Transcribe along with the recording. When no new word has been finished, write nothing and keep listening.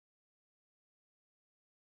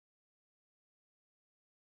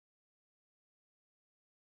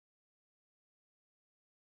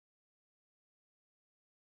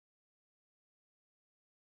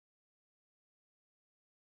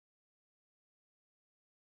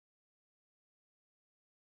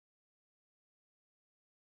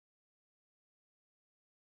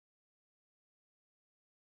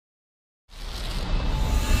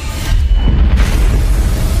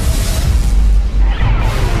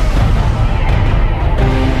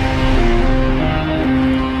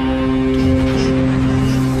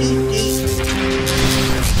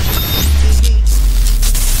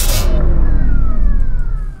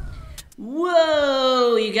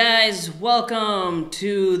Welcome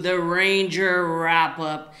to the Ranger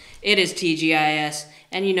Wrap-Up. It is TGIS,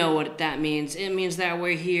 and you know what that means. It means that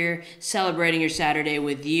we're here celebrating your Saturday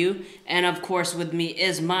with you. And of course, with me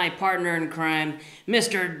is my partner in crime,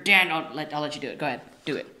 Mr. Dan. I'll let you do it. Go ahead.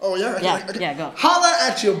 Do it. Oh, yeah? Yeah, go. Holla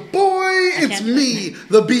at your boy. It's me,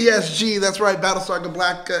 the BSG. That's right, Battlestar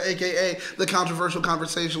Galactica, a.k.a. the controversial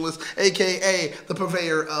conversationalist, a.k.a. the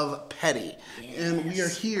purveyor of petty. Yes. And we are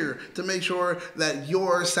here to make sure that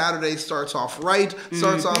your Saturday starts off right,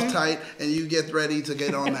 starts off tight, and you get ready to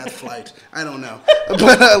get on that flight. I don't know.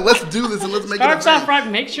 But let's do this and let's make starts it off right,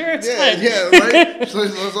 make sure it's tight. Yeah, right?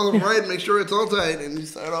 Starts off right, make sure it's all tight, and you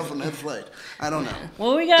start off on that flight. I don't know.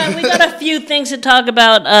 Well, we got a few things to talk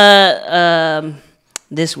about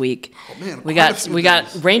this week. Oh, man, we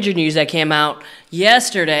got Ranger news that came out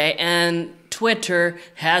yesterday, and Twitter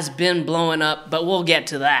has been blowing up, but we'll get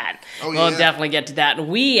to that. Oh, yeah. We'll definitely get to that.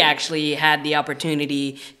 We actually had the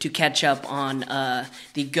opportunity to catch up on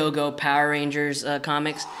the Go-Go Power Rangers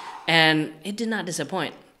comics, and it did not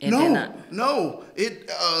disappoint. It did not. No.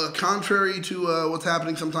 It contrary to what's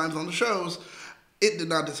happening sometimes on the shows, it did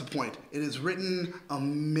not disappoint. It is written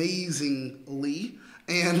amazingly.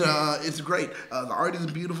 And it's great. The art is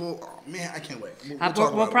beautiful. Oh, man, I can't wait.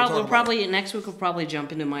 We'll probably next week we'll probably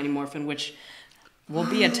jump into Mighty Morphin, which will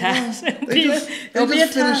be a task. They just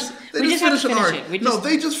finished an arc.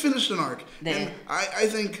 They just finished an arc. And I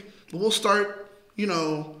think we'll start,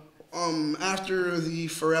 after the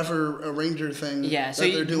Forever Ranger thing. Yeah. So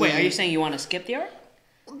wait, are you saying you want to skip the arc?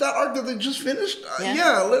 That arc that they just finished?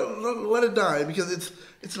 Yeah. Let it die because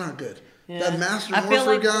it's not good. Yeah. That Master Morpher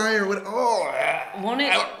like, guy or what?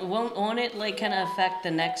 Won't it like kind of affect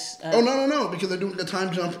the next? No, because they're doing a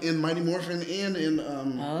time jump in Mighty Morphin and in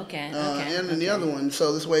in the other one.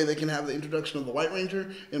 So this way they can have the introduction of the White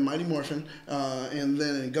Ranger in Mighty Morphin, and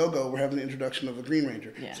then in Go-Go we're having the introduction of the Green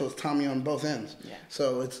Ranger. Yeah. So it's Tommy on both ends. Yeah.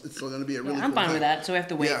 So it's going to be a really. I'm cool fine thing. with that. So we have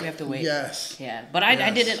to wait. Yeah. We have to wait. Yes. Yeah, but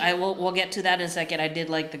I did it. We'll get to that in a second. I did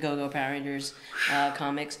like the Go-Go Power Rangers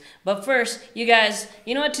comics, but first, you guys,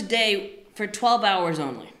 you know what? Today, for 12 hours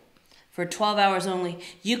only. For 12 hours only,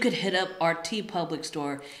 you could hit up our TeePublic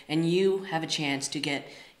store and you have a chance to get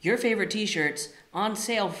your favorite t-shirts on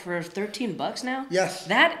sale for $13 now. Yes.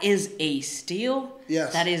 That is a steal.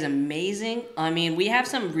 Yes. That is amazing. I mean, we have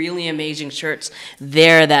some really amazing shirts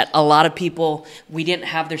there that a lot of people, we didn't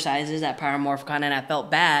have their sizes at Power Morphicon, and I felt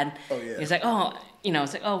bad. Oh, yeah. It's like,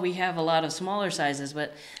 we have a lot of smaller sizes,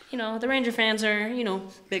 but, the Ranger fans are,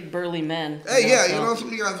 big burly men. Hey, some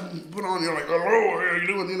of you guys put on, you're like, oh, how are you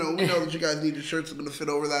doing? We know that you guys need your shirts that are going to fit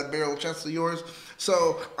over that barrel chest of yours.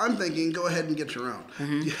 So I'm thinking, go ahead and get your own.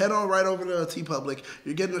 Mm-hmm. You head on right over to TeePublic.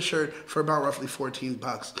 You're getting a shirt for about roughly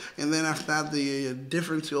 $14. And then after that, the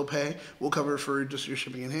difference you'll pay will cover for just your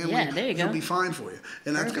shipping and handling. Yeah, there you go. It'll be fine for you.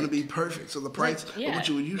 And that's going to be perfect. So the price of what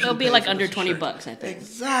you would usually it'll be pay like for under this $20, shirt. I think.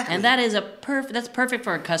 Exactly. And that is that's perfect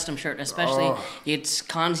for a custom shirt, especially it's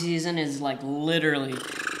con season is like literally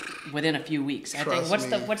within a few weeks. I think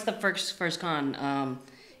what's the first con?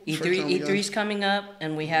 E3's coming up,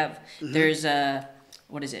 and we have there's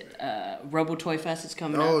what is it? Robo Toy Fest is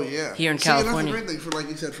coming up here in California. That's a great thing for, like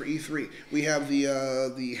you said, for E3. We have the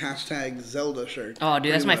hashtag Zelda shirt. Oh,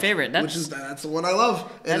 dude, that's my favorite. That's the one I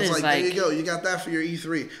love. And it's like, there you go. You got that for your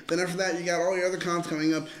E3. Then after that, you got all your other cons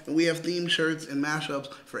coming up, and we have themed shirts and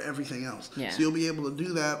mashups for everything else. Yeah. So you'll be able to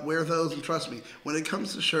do that, wear those, and trust me, when it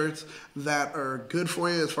comes to shirts that are good for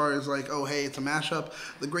you as far as like, oh, hey, it's a mashup,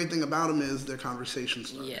 the great thing about them is they're conversation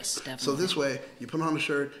starters. Yes, definitely. So this way, you put on a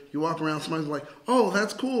shirt, you walk around, somebody's like, oh,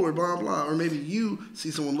 that's cool, or blah, blah. Or maybe you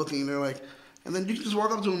see someone looking and they're like, and then you can just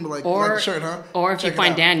walk up to them and be like, like the shirt, huh? Or if you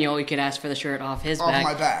find Daniel, you could ask for the shirt off his back. Off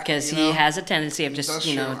my back. Because he has a tendency of just,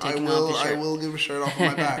 taking off his shirt. I will give a shirt off of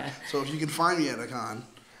my back. So if you can find me at a con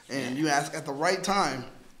and you ask at the right time,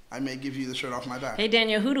 I may give you the shirt off my back. Hey,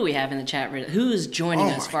 Daniel, who do we have in the chat room? Who's joining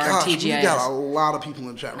us for our TGIS? We've got a lot of people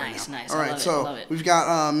in the chat right now. Nice. All right, so we've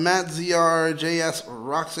got Matt ZR, JS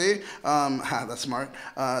Roxy, that's smart.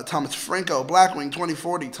 Thomas Franco, Blackwing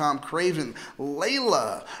 2040, Tom Craven,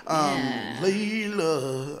 Layla,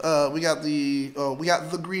 we got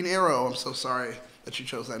the Green Arrow. I'm so sorry that you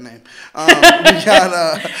chose that name.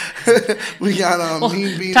 We got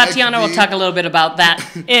Mean Bean Tatiana XD. will talk a little bit about that.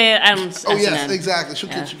 Yes, exactly.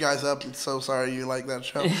 She'll catch you guys up. I'm so sorry you like that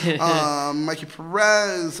show. Mikey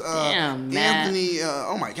Perez, Anthony.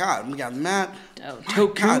 Oh my God, we got Matt.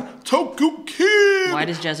 God, Toku Kid. Why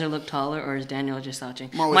does Jezzer look taller, or is Daniel just slouching?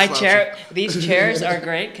 I'm always My slouching. chair. These chairs are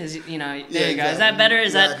great because there you go. exactly, Is that better?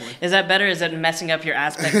 Is exactly. that better? Is that messing up your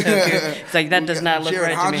aspect? Toku? It's like that does not look Jared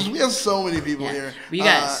right Hodges. to me. We have so many people here. But you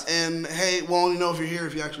guys. And hey, well, if you're here,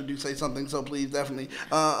 if you actually do say something, so please definitely.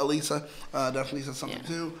 Elisa definitely said something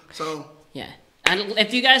too. So. Yeah. And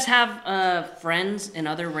if you guys have friends in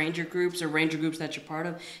other ranger groups or ranger groups that you're part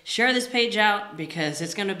of, share this page out because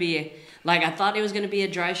it's going to be, like, I thought it was going to be a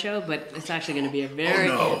dry show, but it's actually going to be a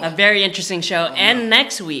very interesting show. And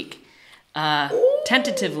next week,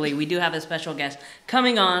 tentatively, we do have a special guest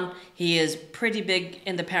coming on. He is pretty big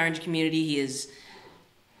in the Power Ranger community. He is,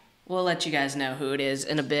 we'll let you guys know who it is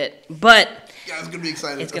in a bit. But yeah, it's going to be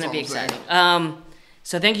exciting. It's going to be exciting.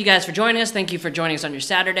 So thank you guys for joining us. Thank you for joining us on your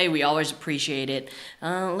Saturday. We always appreciate it.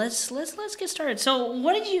 Let's get started. So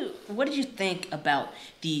what did you think about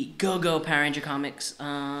the Go-Go Power Ranger comics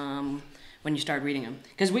when you started reading them?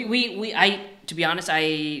 Because I to be honest,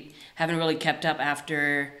 I haven't really kept up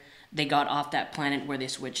after they got off that planet where they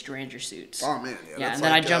switched Ranger suits. Oh man, yeah. And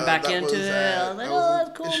then I jumped back into it. I was like, oh,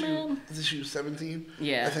 that's cool, man. Is issue 17?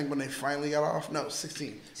 Yeah. I think when they finally got off. No,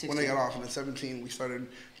 16. When they got off, and then 17 we started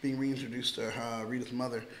being reintroduced to Rita's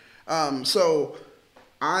mother. So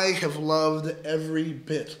I have loved every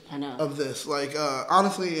bit of this. Like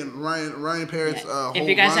honestly, and Ryan Parrott's whole if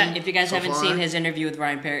you guys haven't seen his interview with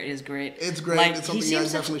Ryan Parrott, it is great. It's great. Like, it's something you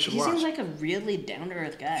guys definitely should watch. He seems like a really down to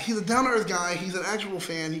earth guy. He's a down to earth guy. He's an actual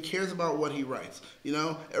fan. He cares about what he writes. You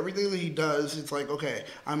know, everything that he does, it's like, okay,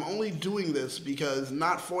 I'm only doing this because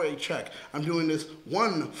not for a check. I'm doing this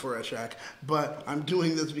for a check, but I'm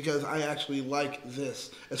doing this because I actually like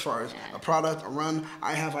this. As far as a product, a run,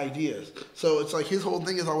 I have ideas. So it's like his whole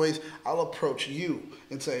thing is always, I'll approach you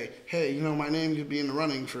and say, hey, my name could be in the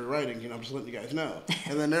running for writing. I'm just letting you guys know.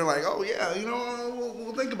 And then they're like, oh yeah,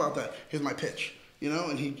 we'll think about that. Here's my pitch.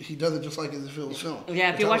 And he does it just like as if it was film.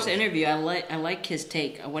 Yeah, if you watch the interview, I like his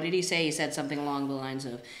take. What did he say? He said something along the lines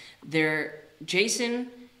of,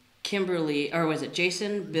 Jason, Kimberly, or was it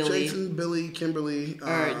Jason, Billy? Jason, Billy, Kimberly.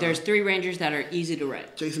 There's 3 Rangers that are easy to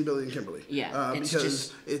write. Jason, Billy, and Kimberly. Yeah,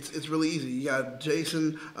 because it's really easy. You got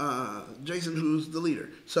Jason, who's the leader.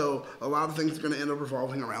 So a lot of things are going to end up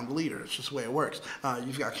revolving around the leader. It's just the way it works.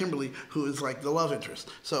 You've got Kimberly, who is like the love interest.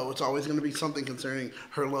 So it's always going to be something concerning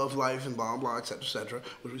her love life and blah, blah, et cetera,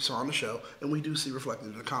 which we saw on the show, and we do see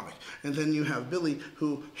reflected in the comic. And then you have Billy,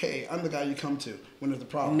 who, hey, I'm the guy you come to when there's a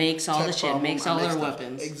problem. Makes all the shit, makes all their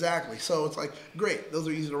weapons. Exactly. So it's like, great, those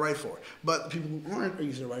are easy to write for. But the people who aren't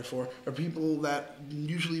easy to write for are people that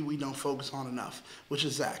usually we don't focus on enough, which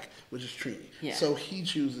is Zach, which is Trini. Yeah. So he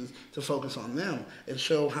chooses to focus on them and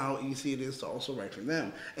show how easy it is to also write for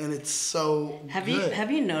them. And it's so good.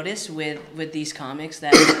 Have you noticed with these comics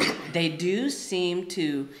that they do seem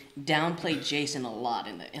to downplay Jason a lot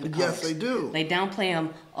in the comics? Yes, they do. They downplay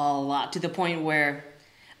him a lot to the point where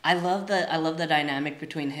I love the dynamic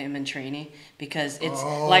between him and Trini because it's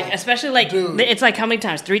it's like how many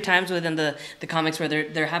times? 3 times within the comics where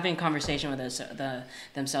they're having a conversation with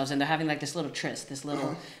themselves and they're having like this little tryst, this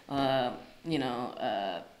little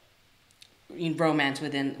romance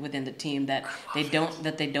within the team that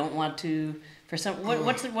they don't want to for some.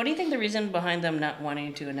 What do you think the reason behind them not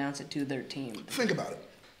wanting to announce it to their team? Think about it.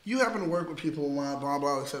 You happen to work with people, blah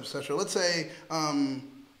blah, etc. Let's say.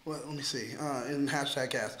 Let me see. In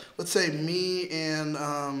 #cast, let's say me and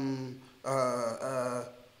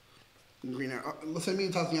let's say me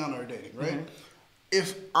and Tatiana are dating, right? Mm-hmm.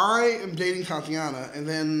 If I am dating Tatiana and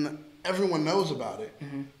then everyone knows about it,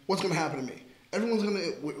 what's going to happen to me? Everyone's going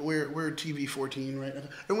to we're TV 14 right now.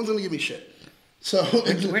 Everyone's going to give me shit. So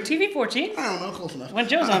we're TV 14. I don't know, close enough. When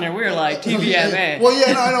Joe's on there, we were like TVMA. Well,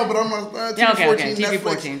 yeah, no, I know, but I'm on TV 14. TV Netflix,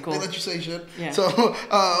 14, cool. They let you say shit. Yeah. So,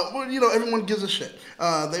 everyone gives a shit.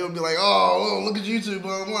 They would be like, oh, look at YouTube,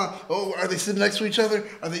 blah, blah. Oh, are they sitting next to each other?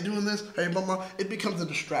 Are they doing this? Blah, blah. It becomes a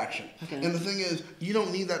distraction. Okay. And the thing is, you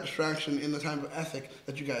don't need that distraction in the type of ethic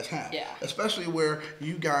that you guys have. Yeah. Especially where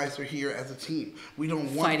you guys are here as a team. We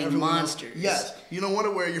don't want fighting monsters. Yes. You don't want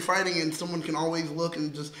it where you're fighting and someone can always look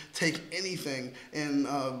and just take anything and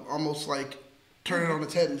almost like turn it on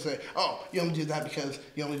its head and say, oh, you only did that because,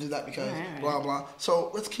 right. Blah, blah. So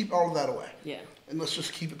let's keep all of that away. Yeah. And let's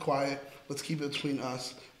just keep it quiet. Let's keep it between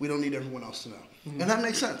us. We don't need everyone else to know. Mm-hmm. And that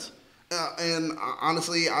makes sense. And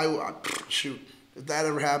honestly, shoot, if that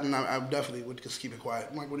ever happened, I definitely would just keep it quiet.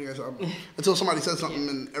 I'm like, what do you guys until somebody says something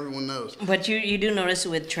and everyone knows. But you do notice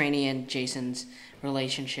with Trini and Jason's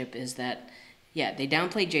relationship is that, they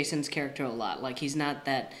downplay Jason's character a lot. Like, he's not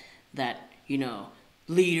that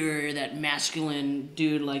leader, that masculine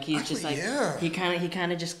dude. Like, he's actually, just like he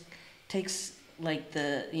kind of just takes like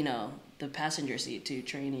the the passenger seat to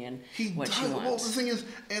Trini and what does. she wants. Well, the thing is,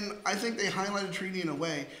 and I think they highlighted Trini in a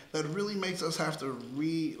way that really makes us have to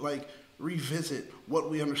revisit what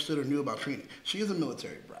we understood or knew about Trini. She is a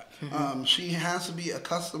military brat. She has to be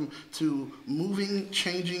accustomed to moving,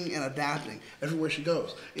 changing, and adapting everywhere she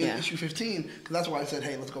goes. In issue 15, because that's why I said,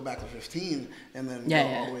 hey, let's go back to 15 and then go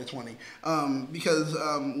all the way to 20. Because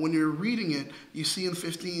when you're reading it, you see in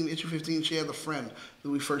issue 15, she had the friend that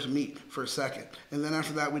we first meet for a second. And then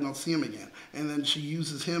after that, we don't see him again. And then she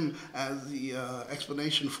uses him as the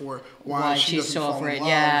explanation for why she doesn't so fall afraid. in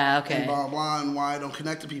love And blah, blah, and why I don't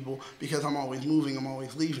connect to people because I'm always moving, I'm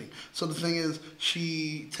always leaving. So the thing is,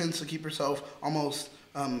 she tends to keep herself almost,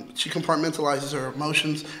 she compartmentalizes her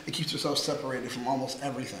emotions and keeps herself separated from almost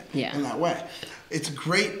everything in that way. It's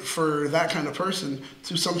great for that kind of person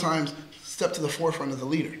to sometimes step to the forefront as a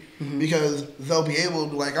leader because they'll be able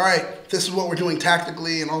to be like, all right, this is what we're doing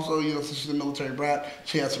tactically, and also, you know, since she's a military brat,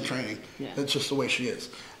 she has some training. That's just the way she is.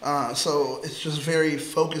 So it's just very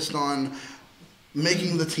focused on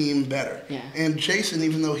making the team better. And Jason,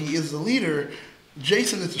 even though he is the leader,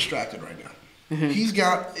 Jason is distracted right now. He's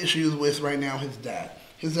got issues with right now his dad.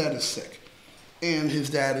 His dad is sick. And his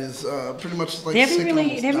dad is pretty much like they haven't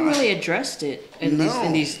really addressed it in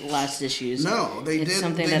these last issues. No, they did.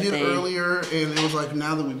 They did earlier, and it was like,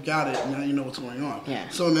 now that we've got it, now you know what's going on.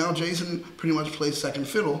 So now Jason pretty much plays second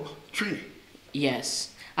fiddle to Trini.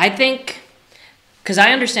 Yes, I think because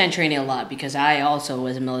I understand Trini a lot because I also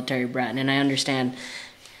was a military brat, and I understand.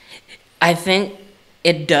 I think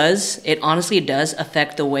it does. It honestly does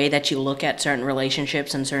affect the way that you look at certain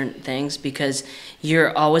relationships and certain things because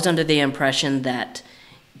you're always under the impression that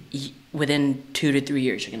within 2 to 3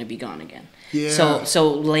 years you're going to be gone again. So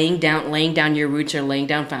laying down your roots or laying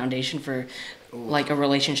down foundation for like a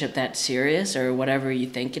relationship that's serious or whatever you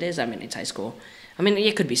think it is. I mean, it's high school. I mean,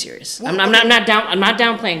 it could be serious. Well, I'm not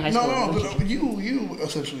downplaying high school. No, but you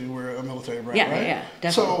essentially were a military brat, right? Yeah,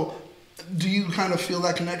 definitely. So, do you kind of feel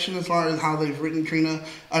that connection as far as how they've written Trina?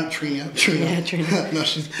 Trina. Yeah, Trina. No,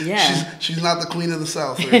 she's not the queen of the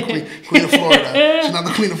South or queen of Florida. She's not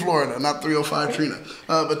the queen of Florida, not 305 Trina.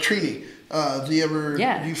 But Trini, do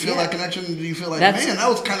you feel that connection? Do you feel like, man, that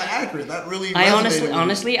was kind of accurate? That really resonated.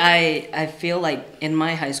 Honestly, I feel like in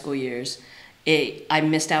my high school years, I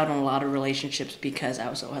missed out on a lot of relationships because I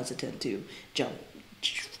was so hesitant to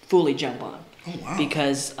fully jump on. Oh, wow.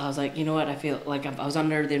 Because I was like, you know what, I feel like I was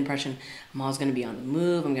under the impression I'm always going to be on the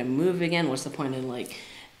move, I'm going to move again, what's the point in like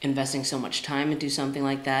investing so much time into something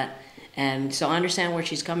like that? And so I understand where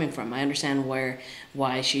she's coming from. I understand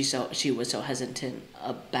why she was so hesitant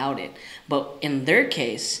about it. But in their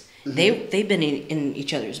case, they've been in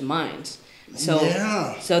each other's minds. So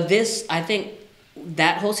this, I think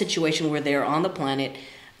that whole situation where they're on the planet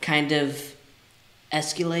kind of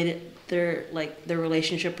escalated their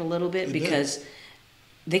relationship a little bit because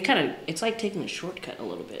they kind of, it's like taking a shortcut a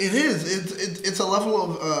little bit. It is. It's a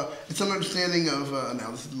level of it's an understanding of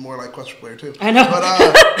now this is more like question player too. I know.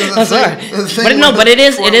 But it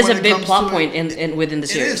is a big plot point within the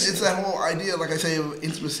series. It's that whole idea, like I say, of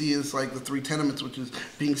intimacy is like the 3 tenements, which is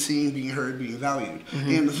being seen, being heard, being valued.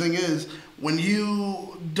 And the thing is, when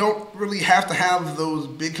you don't really have to have those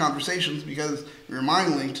big conversations because your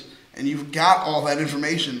mind linked. And you've got all that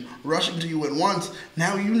information rushing to you at once.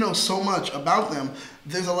 Now you know so much about them.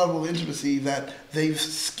 There's a level of intimacy that they've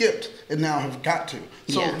skipped and now have got to.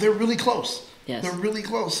 So they're really close. Yes. They're really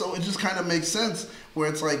close. So it just kind of makes sense where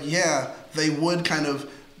it's like, they would kind of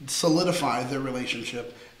solidify their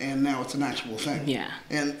relationship. And now it's an actual thing. Yeah.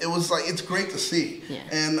 And it was like, it's great to see. Yeah.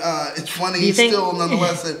 And it's funny still,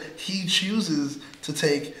 nonetheless, that he chooses to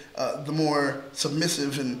take the more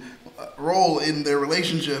submissive and role in their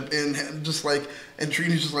relationship, and just like, and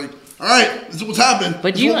Trini's just like, all right, this is what's happening.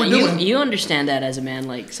 But you understand that as a man,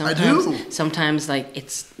 like sometimes like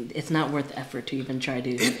it's not worth the effort to even try to.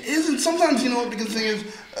 It isn't sometimes, because the thing is,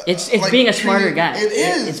 it's like being a smarter guy. It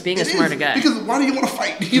is. It's being a smarter guy. Because why do you want to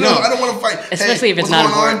fight? I don't want to fight. Especially if it's not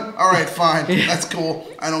important. All right, fine, that's cool.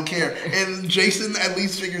 I don't care. And Jason at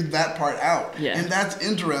least figured that part out. Yeah. And that's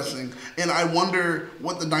interesting. And I wonder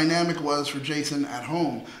what the dynamic was for Jason at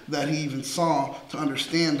home that he even saw to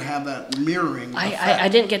understand, to have that mirroring effect. I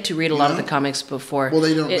didn't get to read a lot of the comics before. Well,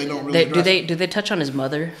 they don't really. Do they touch on his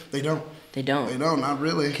mother? They don't. They don't. They don't. Not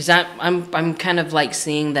really. Because I'm kind of like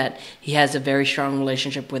seeing that he has a very strong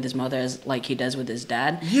relationship with his mother, as like he does with his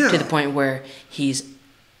dad. Yeah. To the point where he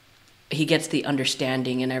gets the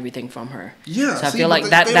understanding and everything from her. Yeah. So I feel like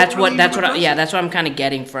that's what I'm kind of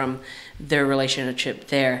getting from their relationship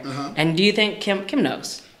there. And do you think Kim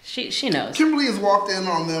knows? She knows. Kimberly has walked in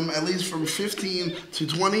on them at least from 15 to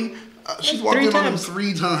 20. She's walked in on them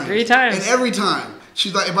 3 times. 3 times. And every time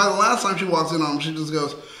she's like, by the last time she walks in on him, she just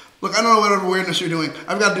goes, "Look, I don't know whatever weirdness you're doing.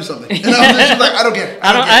 I've got to do something." And she's like, "I don't care.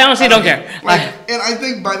 I honestly don't care." Like, and I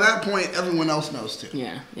think by that point, everyone else knows too.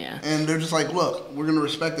 Yeah, yeah. And they're just like, "Look, we're gonna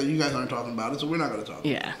respect that you guys aren't talking about it, so we're not gonna talk."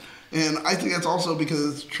 Yeah. And I think that's also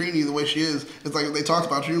because Trini, the way she is, it's like if they talked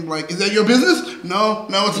about Trini, like, "Is that your business?" No,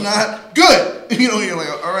 it's not. Good. You know, you're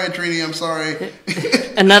like, "All right, Trini, I'm sorry."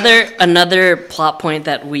 another plot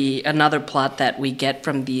that we get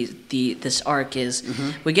from this arc is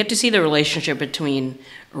we get to see the relationship between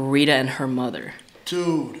Rita and her mother.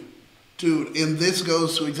 Dude, and this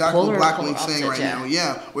goes to exactly what Blackwing's saying right now.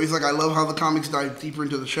 Yeah, where he's like, "I love how the comics dive deeper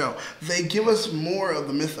into the show. They give us more of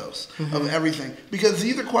the mythos of everything, because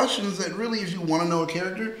these are questions that really, if you want to know a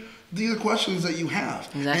character, these are questions that you have,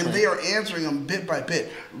 and they are answering them bit by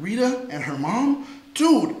bit. Rita and her mom,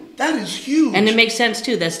 dude, that is huge, and it makes sense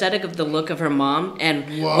too. The aesthetic of the look of her mom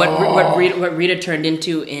and what Rita turned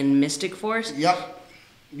into in Mystic Force. Yep.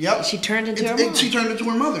 She turned into her mom. She turned into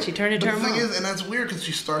her mother. She turned into her mom. The thing is, and that's weird because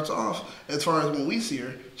she starts off, as far as when we see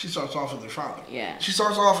her, she starts off as her father. Yeah. She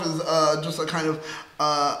starts off as just a kind of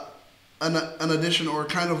an addition or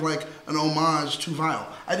kind of like an homage to Vile.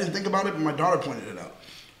 I didn't think about it, but my daughter pointed it out.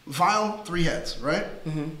 Vile, 3 heads, right?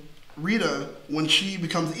 Mm-hmm. Rita, when she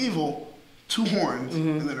becomes evil, 2 horns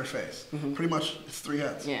and then her face. Pretty much, it's 3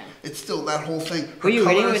 heads. Yeah. It's still that whole thing. Were you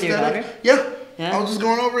reading with your daughter? Yeah. I was just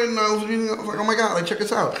going over it and I was reading. I was like, "Oh my god, like check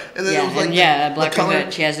this out!" And then it was like, Black Widow.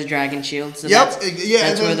 She has the dragon shield. So that's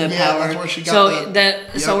where the power. That's where she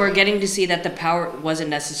got so we're getting to see that the power wasn't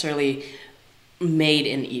necessarily made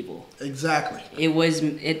in evil. Exactly. It was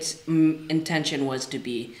its intention was to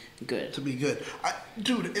be good.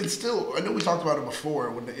 Dude, and still, I know we talked about it before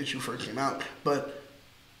when the issue first came out, but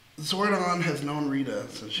Zordon has known Rita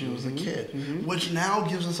since she was a kid, which now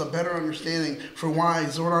gives us a better understanding for why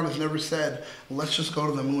Zordon has never said, "Let's just go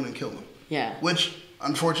to the moon and kill them." Yeah. Which,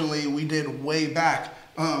 unfortunately, we did way back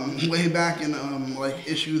in like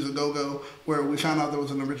issues of Go-Go, where we found out there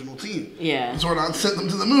was an original team. Yeah. Zordon sent them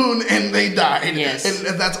to the moon and they died. Yes.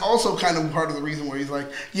 And that's also kind of part of the reason where he's like,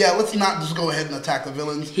 "Yeah, let's not just go ahead and attack the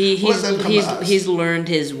villains. He's learned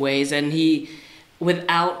his ways, and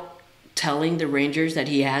without telling the Rangers that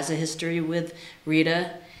he has a history with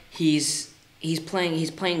Rita, he's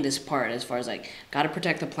playing this part as far as like, gotta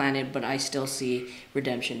protect the planet, but I still see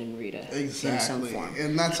redemption in Rita in some form.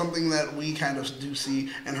 And that's something that we kind of do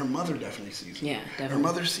see, and her mother definitely sees it. Yeah, definitely. Her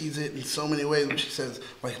mother sees it in so many ways when she says,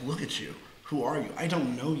 like, "Look at you. Who are you? I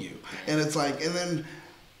don't know you." And it's like, and then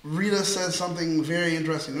Rita says something very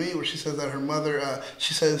interesting to me where she says that her mother,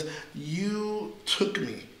 she says, "You took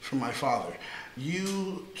me from my father.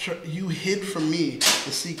 You hid from me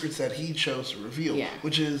the secrets that he chose to reveal,"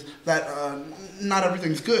 which is that not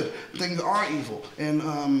everything's good. Things are evil. And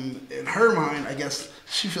in her mind, I guess,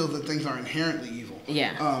 she feels that things are inherently evil.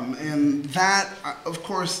 Yeah. And that, of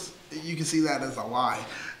course, you can see that as a lie.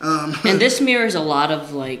 And this mirrors a lot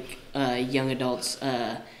of like young adults'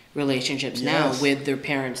 relationships now with their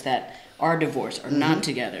parents that are divorced or not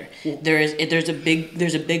together. There's a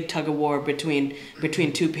big tug of war between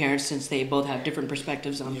 2 parents, since they both have different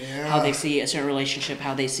perspectives on how they see a certain relationship,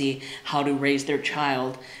 how they see how to raise their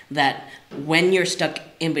child. That when you're stuck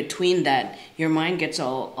in between that, your mind gets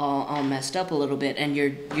all messed up a little bit, and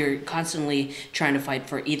you're constantly trying to fight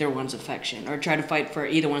for either one's affection or try to fight for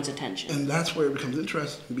either one's attention. And that's where it becomes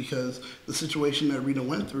interesting, because the situation that Rita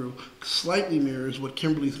went through slightly mirrors what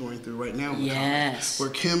Kimberly's going through right now in the comics, where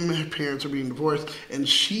her parents are being divorced, and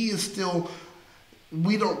she is still.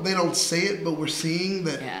 They don't say it, but we're seeing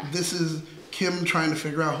that this is Kim trying to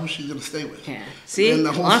figure out who she's going to stay with. Yeah. See, and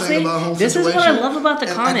the whole honestly, thing about the whole this situation, is what I love about the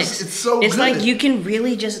comics. It's so It's good. like you can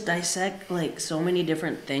really just dissect like so many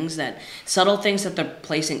different things, subtle things that they're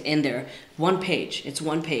placing in there. One page. It's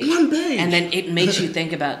one page. And then it makes you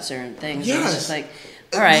think about certain things. Yes. It's just like,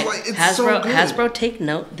 all right, it's Hasbro, take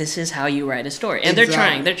note. This is how you write a story, and they're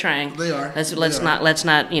trying. They are. Let's not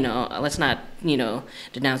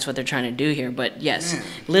denounce what they're trying to do here. But yes,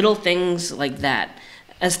 little things like that.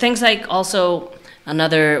 As things like also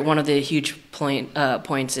another one of the huge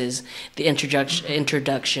points is the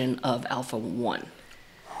introduction of Alpha 1.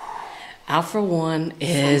 Alpha 1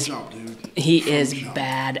 is badass. He's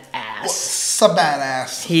a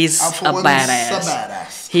badass. He's Alpha a 1 badass. Is a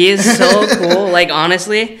badass. He is so cool. Like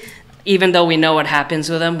honestly, even though we know what happens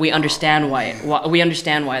with him, we understand why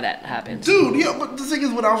that happens. Dude, yeah, but the thing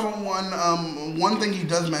is with Alpha 1, one thing he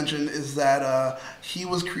does mention is that he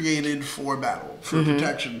was created for battle, for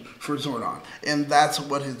protection, for Zordon. And that's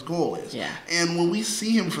what his goal is. Yeah. And when we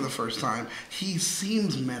see him for the first time, he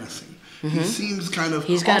seems menacing. He seems kind of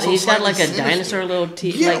He's got like a dinosaur little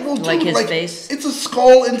teeth, like his face. It's a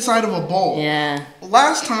skull inside of a bowl. Yeah.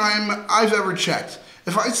 Last time I've ever checked,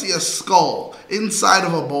 if I see a skull inside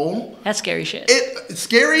of a bowl, that's scary shit. It's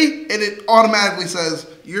scary, and it automatically says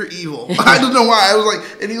you're evil. I don't know why. I was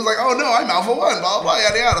like, and he was like, "Oh no, I'm Alpha 1." Blah blah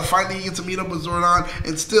yada yada. Finally, he gets to meet up with Zordon,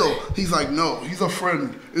 and still he's like, "No, he's a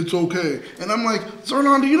friend. It's okay." And I'm like,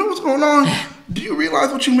 Zordon, do you know what's going on? Do you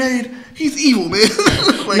realize what you made? He's evil, man.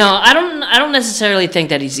 Like, no, I don't necessarily think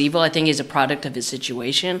that he's evil. I think he's a product of his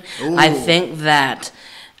situation. Ooh. I think that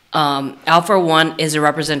Alpha 1 is a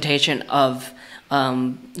representation of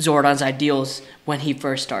Zordon's ideals when he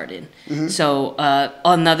first started. So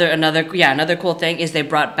another cool thing is they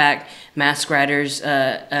brought back Mask Rider's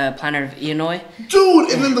Planet of Eonoi.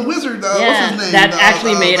 Dude, and then the wizard, what's his name? That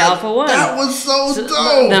actually made Alpha 1. That was so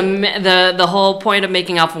dope. The whole point of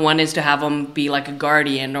making Alpha 1 is to have him be like a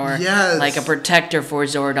guardian or like a protector for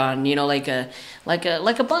Zordon. You know, like a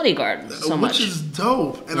bodyguard. Which is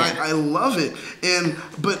dope, and I love it.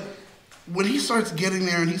 But when he starts getting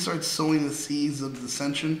there and he starts sowing the seeds of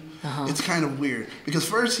dissension, it's kind of weird. Because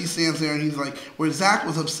first he stands there and he's like, where Zach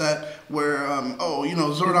was upset, where,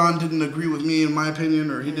 Zordon didn't agree with me in my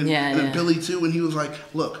opinion, or he didn't, and Billy too, and he was like,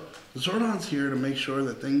 look, Zordon's here to make sure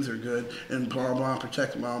that things are good and blah, blah,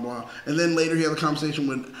 protect blah, blah. And then later he had a conversation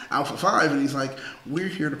with Alpha 5 and he's like, we're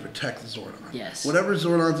here to protect Zordon. Yes. Whatever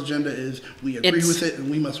Zordon's agenda is, we agree with it and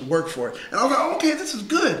we must work for it. And I was like, oh, okay, this is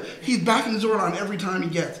good. He's backing Zordon every time he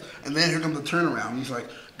gets. And then here comes the turnaround. He's like,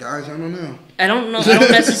 guys, I don't know. I don't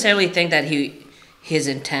necessarily think that his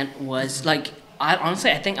intent was like,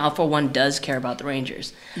 honestly, I think Alpha 1 does care about the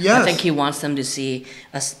Rangers. Yes. I think he wants them to see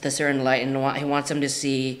the certain light, and he wants them to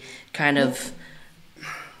see kind of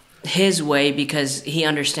his way, because he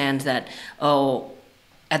understands that,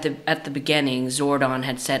 at the beginning, Zordon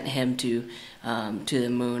had sent him to the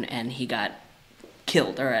moon, and he got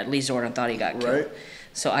killed, or at least Zordon thought he got killed. Right.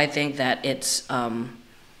 So I think that it's...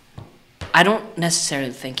 I don't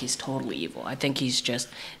necessarily think he's totally evil. I think he's just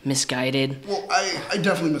misguided. Well, I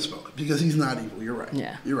definitely misspoke, because he's not evil. You're right.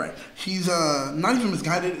 Yeah. You're right. He's not even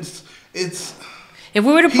misguided. It's if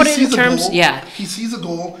we were to put it in terms, he sees a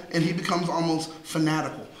goal and he becomes almost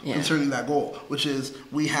fanatical concerning that goal, which is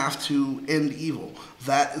we have to end evil.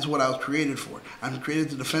 That is what I was created for. I'm created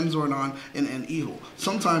to defend Zordon and end evil.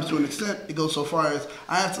 Sometimes, to an extent, it goes so far as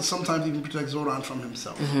I have to sometimes even protect Zordon from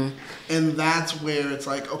himself. And that's where it's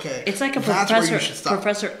like, okay, it's like a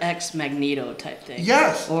Professor X Magneto type thing.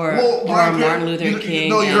 Yes. Or Martin Luther King.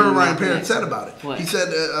 No, you heard what Ryan Parrott said about it. What? He said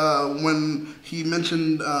when he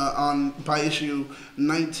mentioned by issue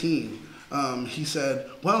 19, he said,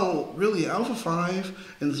 well, really, Alpha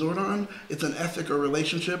 5 and Zordon, it's an ethic or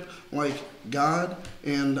relationship like God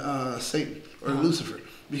and Satan or Lucifer,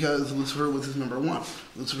 because Lucifer was his number one.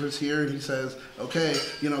 Lucifer's here and he says, okay,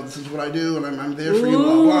 this is what I do and I'm there for you,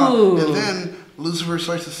 blah, blah. And then Lucifer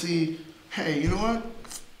starts to see, hey, you know what?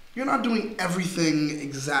 You're not doing everything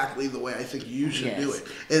exactly the way I think you should do it.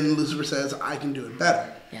 And Lucifer says, I can do it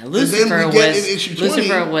better. Yeah, Lucifer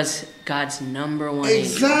was God's number one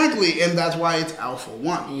angel. Exactly, and that's why it's Alpha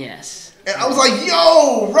 1. Yes. And I was like,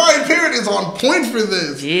 yo, Ryan Parrott is on point for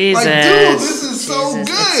this. Jesus. Like, dude, this is so good.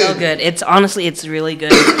 It's so good. It's honestly, it's really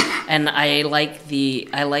good. And I like the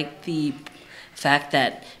fact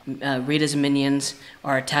that Rita's minions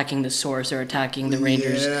are attacking the Source or attacking the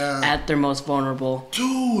Rangers at their most vulnerable.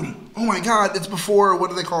 Dude, oh my God, it's before, what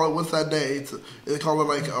do they call it? What's that day? They call it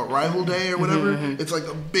like a rival day or whatever. It's like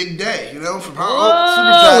a big day, for power.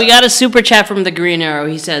 Super chat. We got a super chat from the Green Arrow.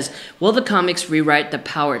 He says, will the comics rewrite the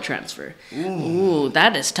power transfer? Ooh,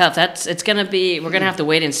 that is tough. We're gonna have to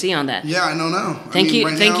wait and see on that. Yeah, I don't know. Thank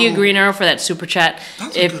you, Green Arrow, for that super chat.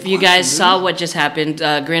 If you guys saw what just happened,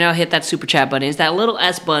 Green Arrow hit that super chat button. It's that little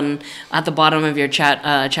S button at the bottom of your chat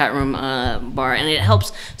room bar, and it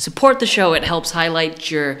helps support the show. It helps highlight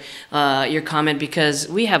your comment, because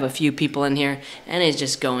we have a few people in here, and it's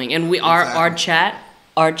just going. And our chat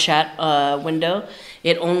window,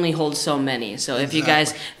 it only holds so many. So if you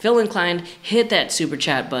guys feel inclined, hit that super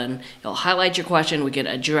chat button. It'll highlight your question. We can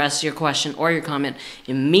address your question or your comment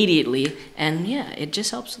immediately, and it just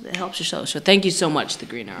helps. It helps your show. So thank you so much, the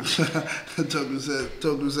Green Arrow.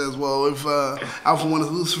 Toku says, well, if Alpha 1 is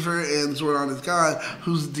Lucifer and Zordon is God,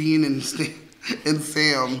 who's Dean and Stan? and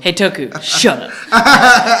Sam. Hey Toku, shut up.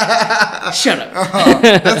 Shut up.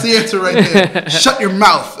 That's the answer right there. Shut your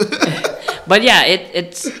mouth. But yeah,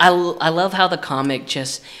 I love how the comic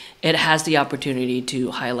just, it has the opportunity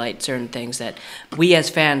to highlight certain things that we as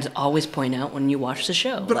fans always point out when you watch the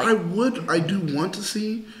show. But I do want to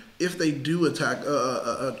see if they do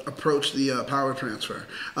approach the power transfer,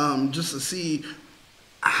 just to see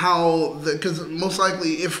how because most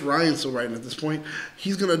likely if Ryan's still writing at this point,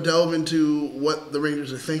 he's gonna delve into what the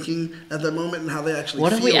Rangers are thinking at that moment and how they actually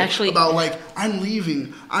feel about like, I'm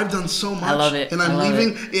leaving, I've done so much, I love it. And I'm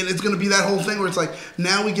leaving, and it's gonna be that whole thing where it's like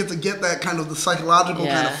now we get to get that kind of the psychological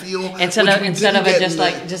kind of feel instead of it just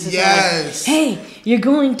like hey, you're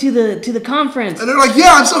going to the conference, and they're like,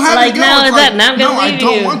 yeah, I'm so happy to go. Now I'm gonna leave I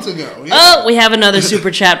don't want to go. Yeah. Oh, we have another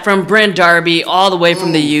super chat from Brent Darby all the way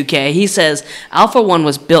from the UK. He says Alpha 1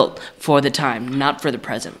 was built for the time, not for the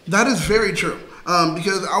present. That is very true.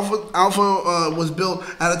 Because Alpha was built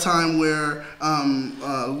at a time where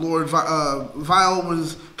Lord Vile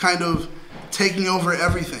was kind of taking over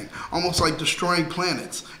everything, almost like destroying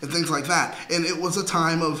planets and things like that. And it was a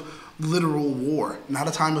time of literal war, not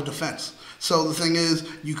a time of defense. So the thing is,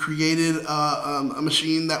 you created a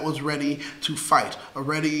machine that was ready to fight,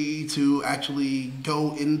 ready to actually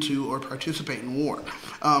go into or participate in war.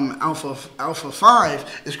 Alpha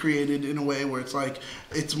 5 is created in a way where it's like,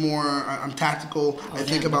 it's more, I'm tactical, I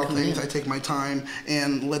think about things, I take my time,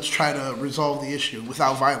 and let's try to resolve the issue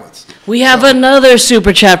without violence. We have another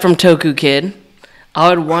super chat from Toku Kid. I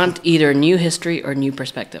would want either new history or new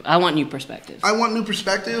perspective. I want new perspective. I want new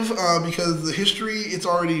perspective because the history, it's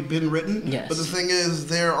already been written. Yes. But the thing is,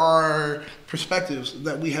 there are perspectives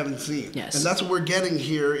that we haven't seen. Yes. And that's what we're getting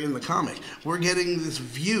here in the comic. We're getting this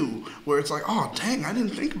view where it's like, oh, dang, I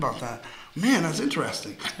didn't think about that. Man, that's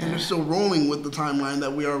interesting. And they're still rolling with the timeline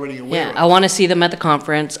that we already aware of. I want to see them at the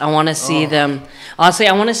conference. I want to see them.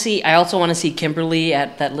 Honestly, I also want to see Kimberly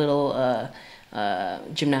at that little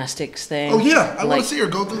gymnastics thing. Oh yeah, I want to see her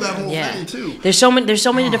go through that whole thing too. There's so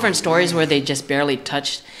many different stories where they just barely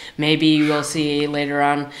touched. Maybe we'll see later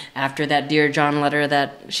on after that Dear John letter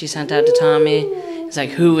that she sent out to Tommy. It's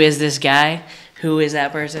like, who is this guy? Who is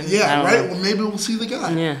that person? Yeah, right. Well, maybe we'll see the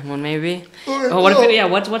guy. Yeah, well, maybe.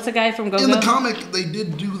 What's the guy from Go-Go? In the comic, they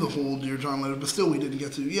did do the whole Dear John letter, but still we didn't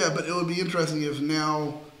get to. Yeah, but it would be interesting if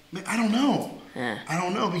now. I don't know. Yeah. I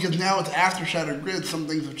don't know because now it's after Shattered Grid. Some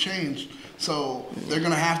things have changed. So they're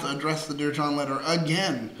going to have to address the Dear John letter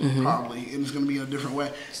again, probably, and it's going to be in a different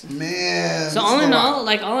way. Man. So all in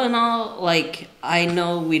all, I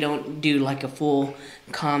know we don't do like a full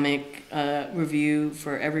comic review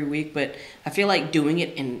for every week, but I feel like doing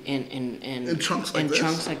it in chunks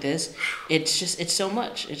like this, it's so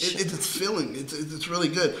much. It's filling. It's really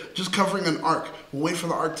good. Just covering an arc. We'll wait for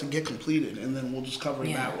the arc to get completed, and then we'll just cover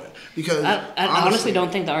it that way. Because I honestly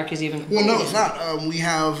don't think the arc is even completed. Well, no, it's not. We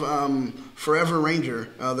have Forever Ranger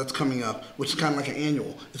that's coming up, which is kind of like an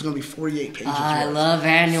annual. It's going to be 48 pages worth. I love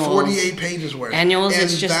annuals. 48 pages worth. Annuals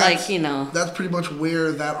is just That's pretty much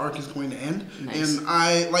where that arc is going to end. Nice.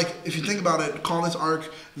 And if you think about it, call this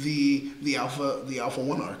arc the Alpha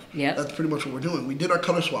 1 arc. Yeah. That's pretty much what we're doing. We did our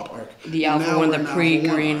color swap arc. The Alpha 1, the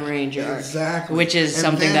pre-Green Ranger arc. Exactly. Which is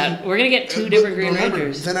something that we're going to get two different Green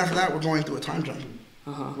Rangers. Then after that, we're going through a time jump.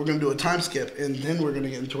 We're going to do a time skip, and then we're going to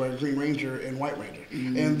get into our Green Ranger and White Ranger.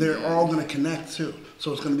 And they're all going to connect, too.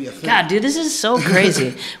 So it's going to be a thing. God, dude, this is so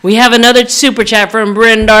crazy. We have another super chat from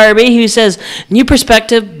Bryn Darby who says, new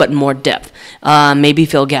perspective, but more depth. Maybe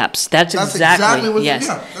fill gaps. That's exactly what it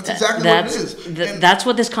is. That's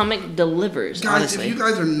what this comic delivers, guys, honestly. If you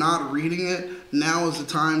guys are not reading it, now is the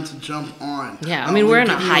time to jump on. Yeah, I mean, we're in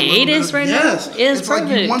a hiatus right now. It's perfect.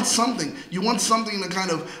 Like you want something. You want something to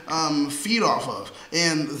kind of feed off of.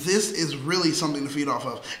 And this is really something to feed off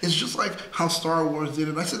of. It's just like how Star Wars did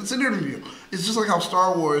it. I said it's an interview. It's just like how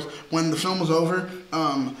Star Wars, when the film was over,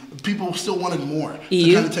 people still wanted more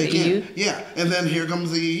to kind of take in. Yeah, and then here comes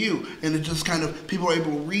the EU. And it just kind of, people are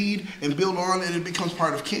able to read and build on, and it becomes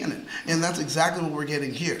part of canon. And that's exactly what we're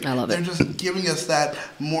getting here. I love it. They're just giving us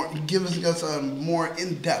a more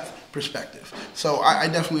in-depth perspective. So I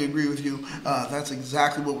definitely agree with you. That's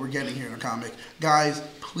exactly what we're getting here in the comic. Guys,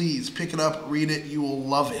 please pick it up, read it. You will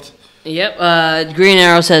love it. Yep. Green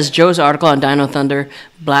Arrow says Joe's article on Dino Thunder,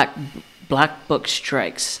 Black Book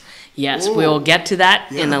strikes. Yes, we'll get to that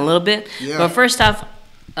in a little bit. Yeah. But first off,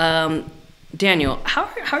 Daniel, how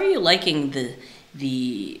are you liking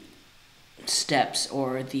the steps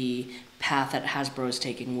or the path that Hasbro is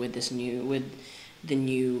taking with the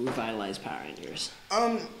new revitalized Power Rangers?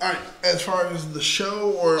 All right. As far as the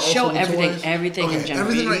show or also the toys? Everything in general.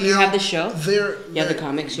 Everything right you now, have the show. You have the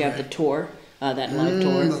comics. You have the tour, that live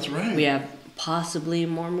tour. That's right. We have possibly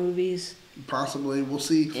more movies. Possibly, we'll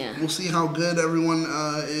see. Yeah. We'll see how good everyone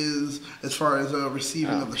is as far as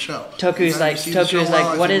receiving of the show. Toku's like,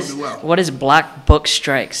 what is Black Book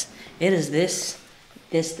Strikes? It is this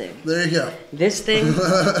thing. There you go. This thing,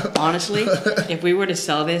 honestly, if we were to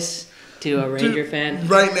sell this to a Ranger fan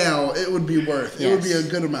right now, it would be worth. Yes. It would be a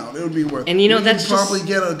good amount. It would be worth. And you know, we that's could probably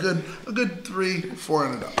get a good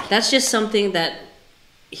 $300-400. That's just something that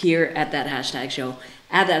here at that hashtag show,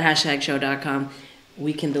 at thathashtagshow.com,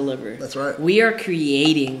 we can deliver. That's right. We are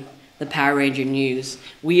creating the Power Ranger news.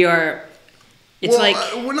 We are. It's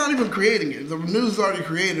we're not even creating it. The news is already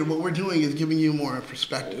created. What we're doing is giving you more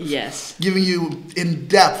perspective. Yes. Giving you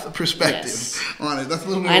in-depth perspective on it. That's a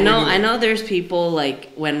little bit. I know. There's people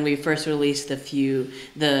like when we first released the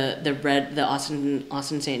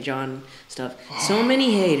Austin St. John stuff. So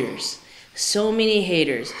many haters.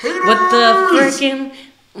 But the freaking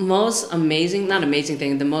most amazing, not amazing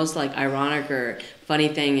thing, the most like ironic or funny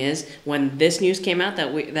thing is when this news came out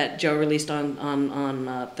that Joe released on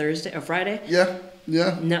Thursday or Friday. Yeah.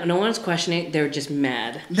 No one's questioning. They're just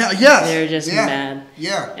mad. No, yes. They're just mad.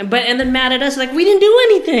 Yeah. And then mad at us like we didn't do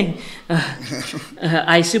anything.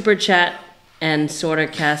 I super chat and sorta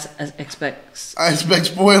cast expects. I expect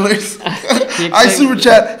spoilers. I super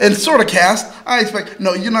chat and sorta cast. I expect.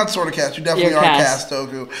 No, you're not sorta cast. You definitely are cast,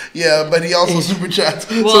 Toku. Yeah, but he also super chats.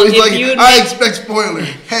 Well, so he's like, I expect spoilers.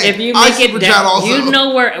 Hey, if you make it down, you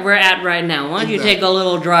know where we're at right now. Why don't you take a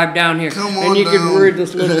little drive down here and you can read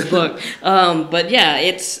this little book? But yeah,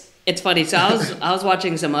 it's funny. So I was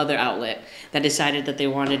watching some other outlet that decided that they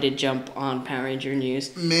wanted to jump on Power Ranger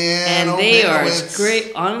news. Man, and they are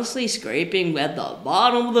honestly scraping at the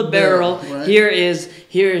bottom of the barrel. Right? Here is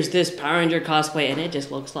this Power Ranger cosplay, and it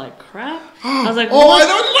just looks like crap. I was like, and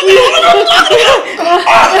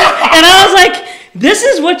I was like, this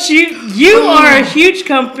is what you are a huge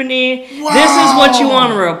company. Wow. This is what you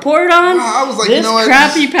want to report on. Wow. I was like, this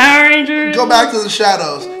crappy Power Ranger. Go back to the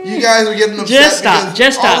shadows. You guys are getting upset.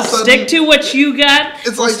 Just stop. Stick to what you got.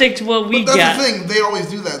 Stick to what we got. That's the thing. They always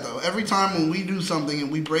do that though. Every time when we do something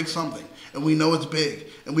and we break something and we know it's big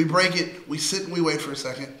and we break it, we sit and we wait for a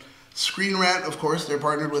second. Screen Rant, of course, they're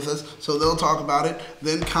partnered with us, so they'll talk about it.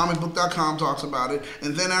 Then comicbook.com talks about it.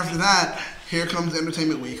 And then after that, here comes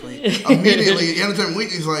Entertainment Weekly. Immediately, Entertainment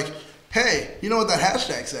Weekly is like, hey, you know what that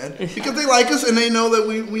hashtag said? Because they like us and they know that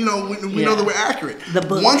we know that we're accurate.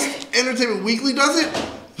 Once Entertainment Weekly does it,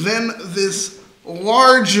 then this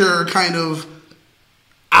larger kind of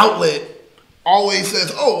outlet always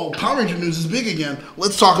says, oh, Power Ranger news is big again.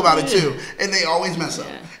 Let's talk about it too. And they always mess up.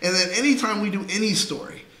 And then anytime we do any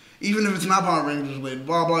story, even if it's not Power Rangers related,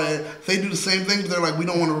 blah, blah, they do the same thing, but they're like, we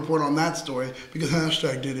don't want to report on that story because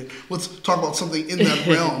hashtag did it. Let's talk about something in that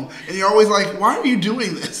realm. And you're always like, why are you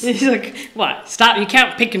doing this? He's like, what? Stop. You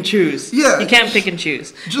can't pick and choose. Yeah. You can't pick and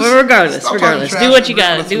choose. But regardless, do what you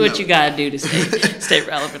got to do to stay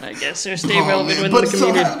relevant, I guess, or stay relevant with the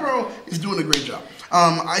community. So Hasbro is doing a great job.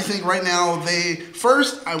 I think right now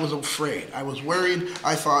I was afraid. I was worried.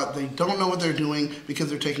 I thought they don't know what they're doing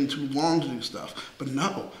because they're taking too long to do stuff. But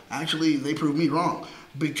no, actually, they proved me wrong.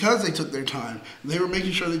 Because they took their time, they were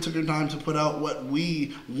making sure they took their time to put out what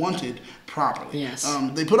we wanted properly. Yes.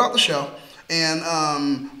 They put out the show,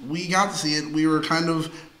 and we got to see it. We were kind of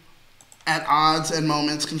at odds and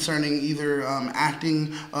moments concerning either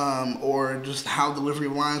acting or just how delivery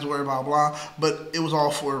of lines were, blah, blah. But it was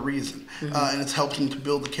all for a reason. And it's helping to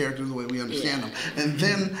build the characters the way we understand them. And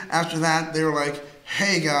then after that, they were like,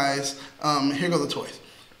 hey, guys, here go the toys.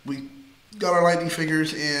 We got our lightning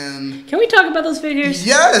figures in. Can we talk about those figures?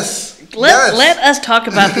 Yes. Let us talk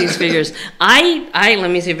about these figures. I let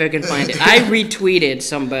me see if I can find it. I retweeted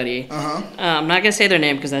somebody. I'm not gonna say their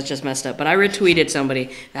name because that's just messed up. But I retweeted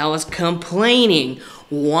somebody that was complaining,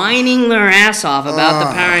 whining their ass off about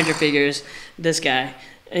the Power Ranger figures. This guy.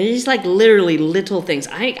 And he's like literally little things.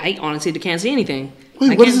 I honestly can't see anything.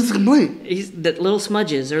 Wait, what is his complaint? He's the little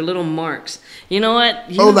smudges or little marks. You know what?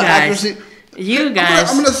 The accuracy. You guys.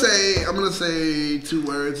 I'm gonna say 2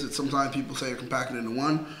 words that sometimes people say are compacted into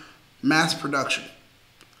one. Mass production.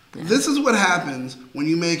 Yeah. This is what happens when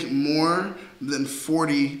you make more than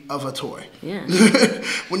 40 of a toy. Yeah.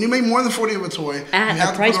 When you make more than 40 of a toy,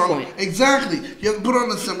 at a price point. Exactly. You have to put it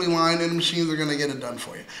on an assembly line, and the machines are going to get it done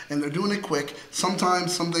for you. And they're doing it quick.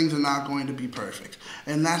 Sometimes some things are not going to be perfect.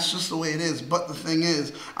 And that's just the way it is. But the thing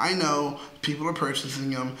is, I know people are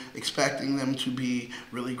purchasing them, expecting them to be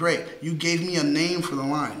really great. You gave me a name for the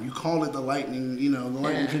line. You called it the lightning, the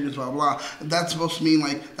lightning figures, blah, blah. That's supposed to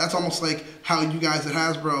mean that's almost like how you guys at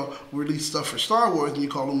Hasbro release stuff for Star Wars and you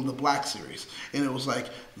call them the Black Series. And it was like,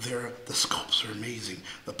 the sculpts are amazing.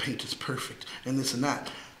 The paint is perfect and this and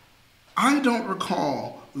that. I don't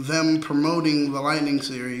recall them promoting the Lightning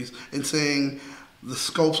series and saying the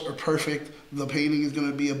sculpts are perfect, the painting is going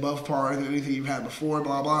to be above par than anything you've had before,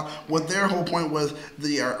 blah, blah. What their whole point was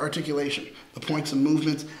the articulation, the points and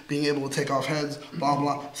movements, being able to take off heads, blah,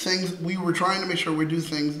 blah. Things, we were trying to make sure we do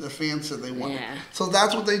things the fans said they wanted. Yeah. So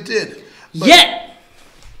that's what they did. But yet!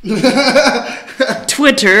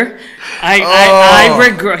 Twitter, I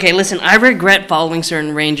regret. Okay, listen, I regret following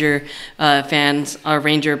certain Ranger fans or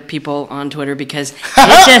Ranger people on Twitter because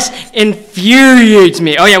it just infuriates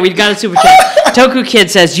me. Oh yeah, we got a super chat. Toku Kid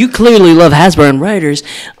says you clearly love Hasbro and writers.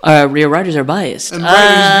 Your writers are biased. And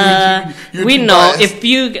writers, we know biased. If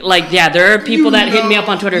you like, yeah, there are people that hit me up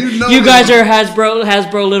on Twitter. You guys are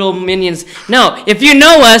Hasbro little minions. No, if you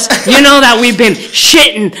know us, you know that we've been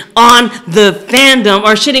shitting on the fandom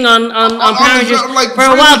or shitting on Power Rangers for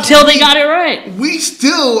a while till they got it right. We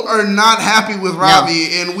still are not happy with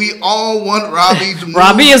Robbie, and we all want Robbie to move.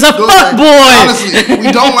 Robbie is a fuckboy. Honestly, we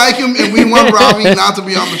don't like him, and we want Robbie not to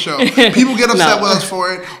be on the show. People get upset with us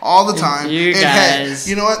for it all the time. You and guys.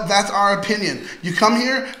 Hey, you know what? That's our opinion. You come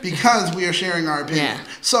here because we are sharing our opinion. Yeah.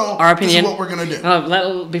 So our opinion, this is what we're going to do.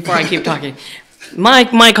 Before I keep talking.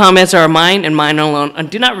 My comments are mine and mine alone and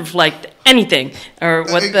do not reflect anything or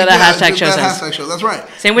what the hashtag show says. Hashtag show, that's right.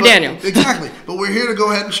 Same with Daniel. Exactly. But we're here to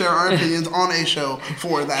go ahead and share our opinions on a show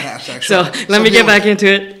for that hashtag show. So let me get back into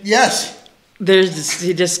it. Yes.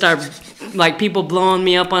 He just started like people blowing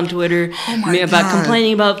me up on Twitter about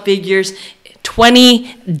complaining about figures.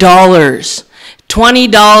 $20.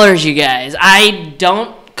 $20, you guys. I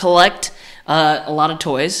don't collect a lot of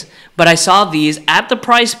toys, but I saw these at the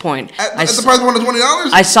price point. At the price point of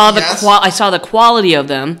 $20? I saw I saw the quality of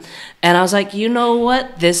them, and I was like, you know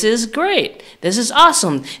what? This is great. This is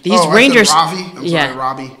awesome. These Rangers.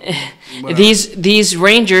 Robbie. These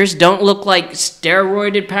Rangers don't look like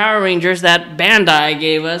steroided Power Rangers that Bandai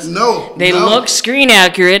gave us. No. They look screen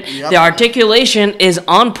accurate. Yep. The articulation is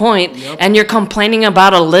on point, and you're complaining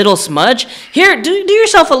about a little smudge? Here, do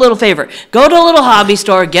yourself a little favor. Go to a little hobby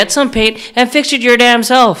store, get some paint, and fix it your damn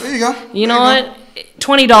self. There you go. You know what?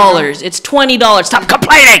 $20. It's $20. Stop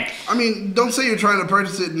complaining. I mean, don't say you're trying to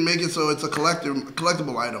purchase it and make it so it's a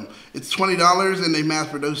collectible item. It's $20 and they mass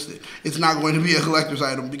produced it. It's not going to be a collector's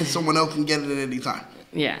item because someone else can get it at any time.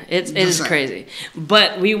 Yeah, it is crazy.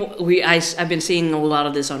 But I've been seeing a lot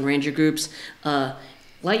of this on Ranger groups.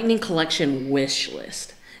 Lightning Collection wish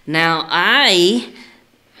list. Now I'm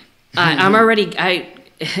already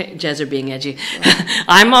Jez are being edgy.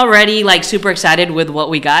 I'm already like super excited with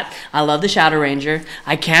what we got. I love the Shadow Ranger.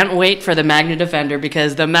 I can't wait for the Magna Defender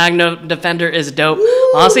because the Magna Defender is dope.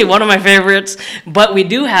 Woo! Honestly, one of my favorites. But we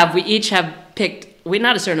each have picked,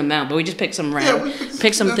 not a certain amount, but we just picked some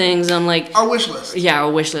picked some things on like our wish list. Yeah,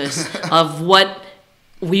 our wish list of what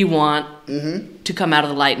we want to come out of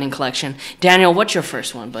the Lightning Collection. Daniel, what's your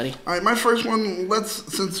first one, buddy? All right, my first one,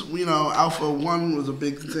 since Alpha 1 was a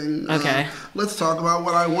big thing, let's talk about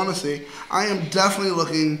what I want to see. I am definitely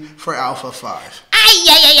looking for Alpha 5.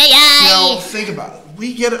 Now, think about it.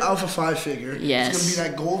 We get an Alpha 5 figure. Yes. It's going to be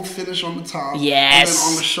that gold finish on the top. Yes. And then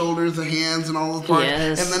on the shoulders, the hands, and all the parts.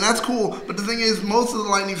 Yes. And then that's cool. But the thing is, most of the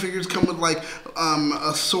Lightning figures come with like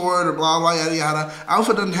a sword or blah, blah, yada, yada.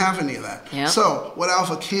 Alpha doesn't have any of that. Yep. So what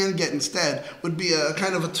Alpha can get instead would be a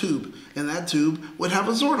kind of a tube. And that tube would have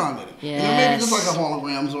a Zordon in it. Yes. Maybe just like a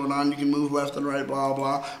hologram Zordon. You can move left and right, blah,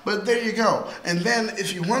 blah. But there you go. And then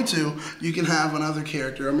if you want to, you can have another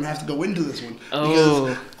character. I'm going to have to go into this one. Oh.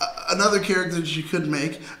 Because another character that you could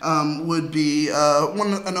make would be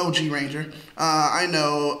an OG Ranger. I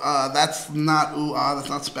know that's not that's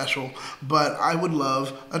not special, but I would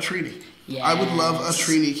love a Trini. Yes. I would love a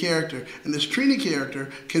Trini character. And this Trini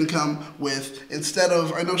character can come with, instead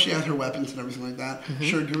of, I know she has her weapons and everything like that.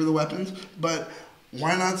 Sure, give her the weapons, but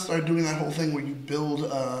why not start doing that whole thing where you build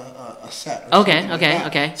a set?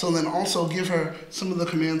 Okay. So then also give her some of the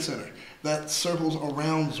command center that circles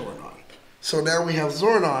around Zordon. So now we have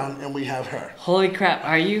Zordon and we have her. Holy crap,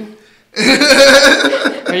 are you?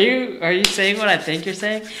 Are you saying what I think you're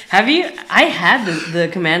saying? Have you? I had the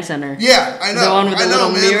command center. Yeah, I know. The one with the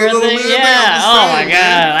little mirror thing. Yeah. Oh my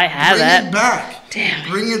god, I had that. Bring it back. Damn.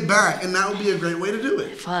 Bring it back, and that would be a great way to do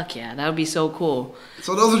it. Fuck yeah, that would be so cool.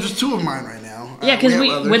 So those are just two of mine right now. Yeah, because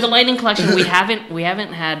with the Lightning Collection, we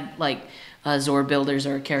haven't had like Zord builders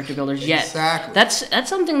or character builders yet. Exactly. That's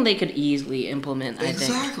something they could easily implement, I think.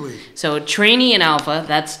 Exactly. So Trainee and Alpha,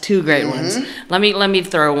 that's two great ones. Let me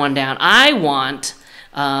throw one down. I want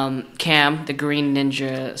Cam, the Green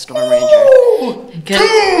Ninja Storm Ranger.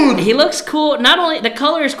 Dude! He looks cool. Not only the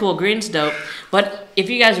color is cool, green's dope, but if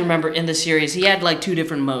you guys remember in the series, he had like 2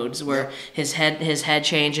 different modes where his head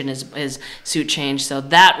changed and his suit changed. So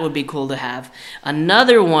that would be cool to have.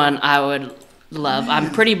 Another one I would love.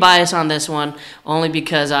 I'm pretty biased on this one only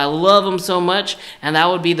because I love him so much, and that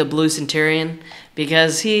would be the Blue Centurion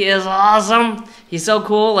because he is awesome. He's so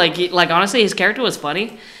cool. Like honestly, his character was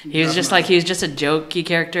funny. He was just like he was just a jokey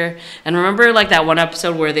character. And remember like that one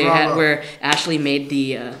episode where where Ashley made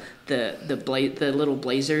the little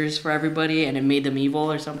blazers for everybody, and it made them evil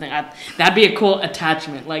or something. That'd be a cool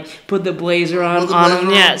attachment. Like put the blazer on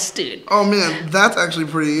them. Yes, dude. Oh man, that's actually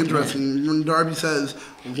pretty interesting. When Darby says,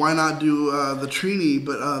 "Why not do the Trini?"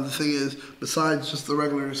 But the thing is, besides just the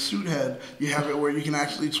regular suit head, you have it where you can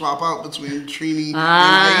actually swap out between Trini and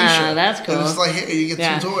Aisha. That's cool. And it's like, hey, you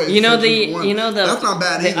get 2 toys. You know the that's not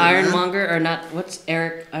bad either. The Ironmonger or not? What's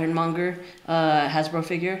Eric Ironmonger Hasbro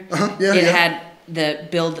figure? It had the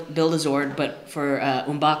build a Zord, but for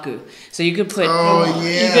Umbaku. So you could put.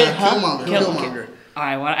 Killmonger. All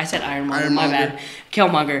right, well, I said Ironmonger. My bad.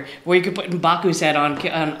 Killmonger, where you could put M'Baku's head on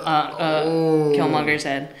Killmonger's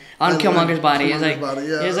head on Killmonger's body. It's like,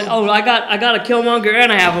 oh, I got a Killmonger and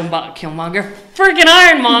I have Killmonger, freaking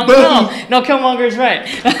Ironmonger. No, Killmonger's right.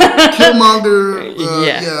 Killmonger,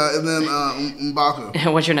 and then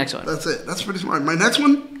M'Baku. What's your next one? That's it. That's pretty smart. My next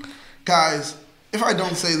one, guys. If I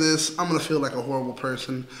don't say this, I'm gonna feel like a horrible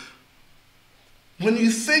person. When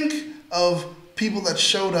you think of people that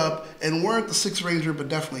showed up and weren't the Sixth Ranger but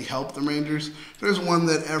definitely helped the Rangers, there's one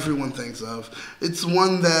that everyone thinks of. It's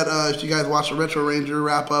one that, if you guys watch the Retro Ranger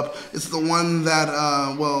wrap-up, it's the one that,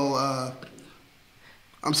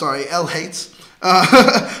 I'm sorry, Elle hates.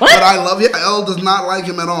 But I love it. Elle does not like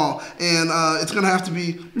him at all. And it's going to have to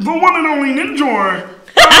be the one and only Ninja.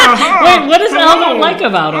 Wait, what does Elle not like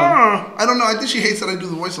about him? I don't know. I think she hates that I do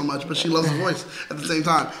the voice so much, but she loves the voice at the same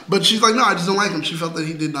time. But she's like, no, I just don't like him. She felt that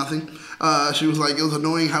he did nothing. She was like, it was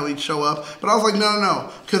annoying how he'd show up. But I was like, no.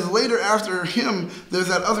 Because later after him, there's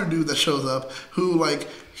that other dude that shows up who, like,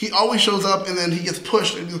 he always shows up and then he gets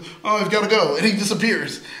pushed and he's, oh, I've got to go. And he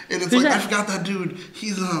disappears. And it's I forgot that dude.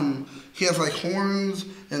 He's, he has, like, horns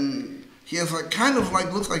and... He has like kind of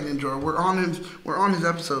like looks like Ninja. We're on his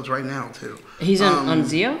episodes right now too. He's on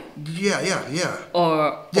Zeo? Yeah. He's on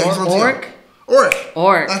Oric?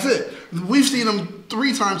 Oric. That's it. We've seen him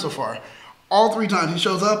 3 times so far. All 3 times he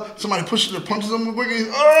shows up, somebody pushes or punches him, and he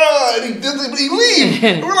leaves.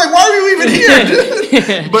 And we're like, why are you even here,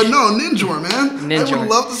 dude? But no, Ninja, man. I would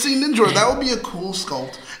love to see Ninja. That would be a cool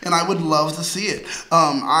sculpt. And I would love to see it.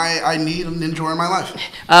 I need a Ninja in my life.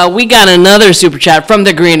 We got another super chat from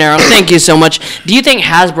the Green Arrow. Thank you so much. Do you think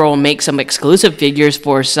Hasbro will make some exclusive figures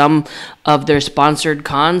for some of their sponsored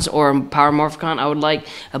cons or Power Morphicon? I would like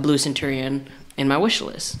a Blue Centurion in my wish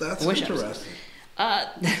list. That's interesting.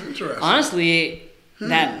 Honestly,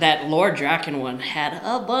 that Lord Draken one had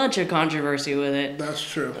a bunch of controversy with it. That's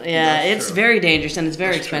true. Yeah, it's very dangerous and it's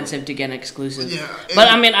very expensive to get an exclusive. Yeah, but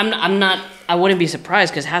I mean, I'm not. I wouldn't be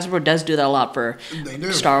surprised because Hasbro does do that a lot for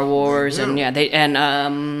Star Wars and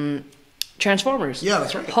Transformers. Yeah,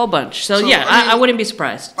 that's right. A whole bunch. So yeah, I wouldn't be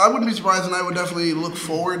surprised. I wouldn't be surprised, and I would definitely look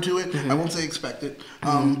forward to it. I won't say expect it,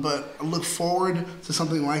 but I look forward to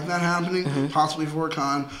something like that happening, possibly for a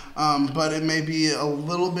con. But it may be a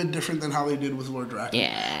little bit different than how they did with Lord Draken.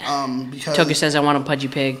 Yeah. Because Toka says I want a Pudgy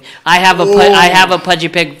Pig. I have a Pudgy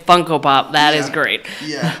Pig Funko Pop. That is great.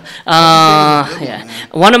 Yeah.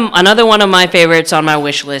 Another one of my favorites on my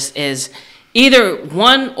wish list is either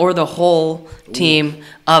one or the whole team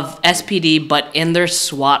of SPD, but in their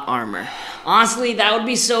SWAT armor. Honestly, that would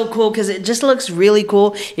be so cool because it just looks really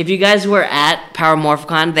cool. If you guys were at Power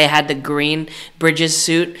Morphicon, they had the green Bridges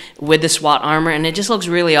suit with the SWAT armor, and it just looks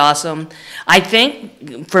really awesome. I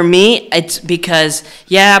think, for me, it's because,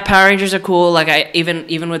 yeah, Power Rangers are cool. Like,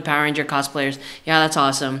 even with Power Ranger cosplayers, yeah, that's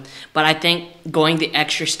awesome. But I think going the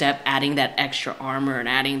extra step, adding that extra armor and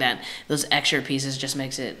adding those extra pieces just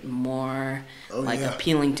makes it more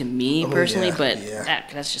appealing to me personally. But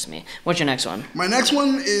that's just me. What's your next one? My next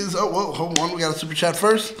one is hold on, we got a super chat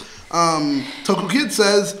first. Toku Kid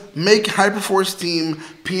says make Hyperforce Team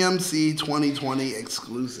PMC 2020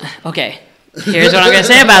 exclusive. Okay, here's what I'm gonna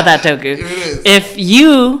say about that, Toku. Here it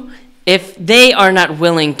is. If they are not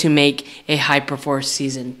willing to make a Hyperforce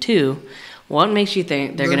Season 2, what makes you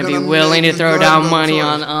think they're going to be willing to throw down money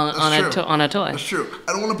on a toy? That's true.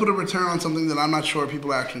 I don't want to put a return on something that I'm not sure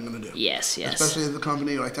people are actually going to do. Yes. Especially as a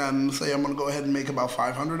company like that, and say I'm going to go ahead and make about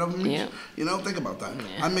 500 of them each. You know, think about that.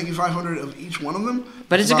 Yeah. I'm making 500 of each one of them.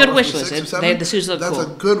 But it's a good wish list. The suits look cool.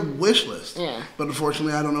 That's a good wish list. Yeah. But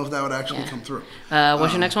unfortunately, I don't know if that would actually come through.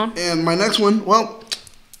 What's your next one? And my next one,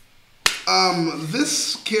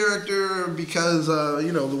 This character, because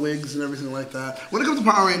you know, the wigs and everything like that. When it comes to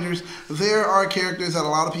Power Rangers, there are characters that a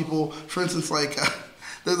lot of people, for instance, like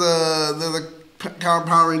there's a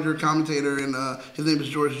Power Ranger commentator, and his name is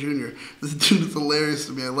George Jr. This dude is hilarious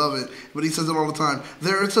to me. I love it, but he says it all the time.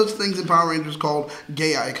 There are such things in Power Rangers called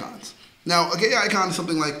gay icons. Now, a gay icon is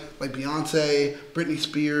something like Beyonce, Britney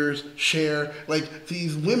Spears, Cher, like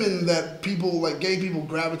these women that people, like gay people,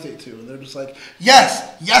 gravitate to. And they're just like,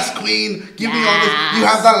 yes, yes, queen, give me all this. You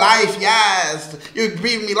have the life, yes. You're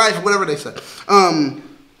breathing me life, or whatever they say.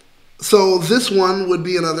 So this one would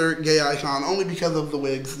be another gay icon, only because of the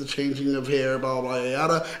wigs, the changing of hair, blah, blah,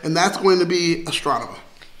 yada. And that's going to be Astronema.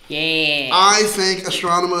 Yeah. I think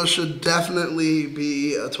Astronema should definitely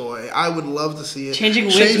be a toy. I would love to see it. Changing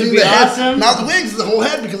wigs would be awesome. Not the wigs, the whole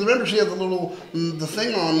head, because remember she had the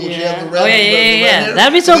thing on, which she had the red. Oh yeah. Hair.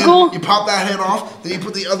 That'd be so cool. You pop that head off, then you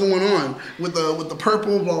put the other one on with the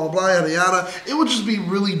purple, blah blah blah, yada yada. It would just be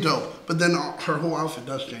really dope. But then her whole outfit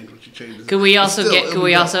does change when she changes. Could we also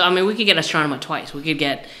I mean, we could get Astronema twice. We could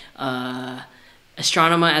get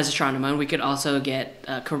Astronema as Astronema, and we could also get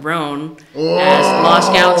Corone as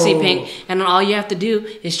Lost Galaxy Pink, and then all you have to do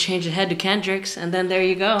is change the head to Kendrick's, and then there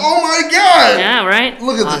you go. Oh my god! Yeah, right?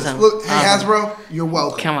 Look at this. Look, hey Hasbro, you're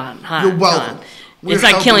welcome. Come on. You're welcome. It's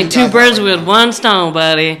like killing two birds with one stone,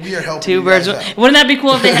 buddy. We are helping two birds. Wouldn't that be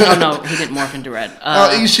cool if they had... Oh, no, he didn't morph into red.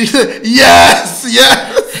 Yes!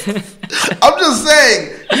 I'm just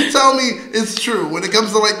saying. You tell me it's true. When it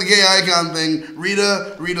comes to like the gay icon thing,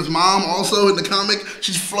 Rita's mom also in the comic,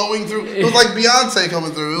 she's flowing through. It was like Beyonce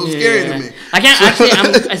coming through. It was scary to me. I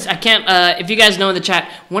can't if you guys know in the chat,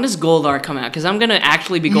 when does Goldar come out? Because I'm going to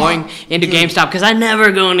actually be going into GameStop, because I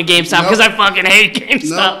never go into GameStop because I fucking hate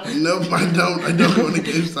GameStop. Nope, I don't go into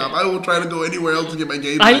GameStop. I will try to go anywhere else to get my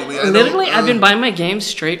games. I've been buying my games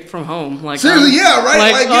straight from home. Like seriously, yeah,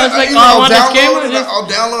 right. I'll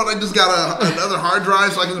download. I just got another hard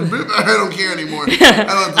drive, so I don't care anymore.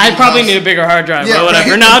 I probably need a bigger hard drive, but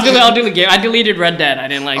whatever. Right? No, I'll do the game. I deleted Red Dead. I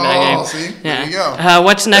didn't like that game. Oh, see? Yeah. There you go.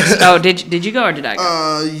 What's next? Oh, did you go or did I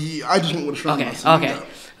go? Yeah, I just went with Shrek. Okay.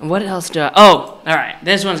 What else do I... Oh, all right.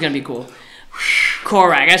 This one's going to be cool.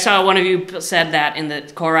 Korag. I saw one of you said that in the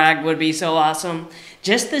Korag would be so awesome.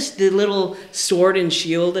 Just the little sword and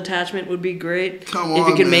shield attachment would be great. Come on, if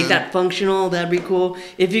you could make that functional, that'd be cool.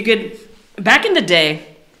 If you could... Back in the day...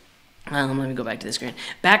 let me go back to the screen.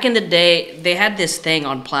 Back in the day, they had this thing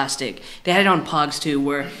on plastic. They had it on Pogs too,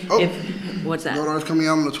 where what's that? Goldar's coming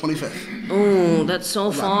out on the 25th. Oh, that's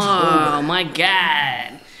so far! Oh my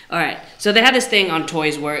god! All right, so they had this thing on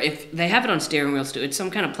toys where if they have it on steering wheels too, it's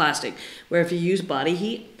some kind of plastic where if you use body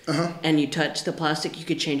heat and you touch the plastic, you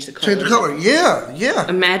could change the color. Change the color, yeah.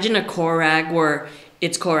 Imagine a Korag where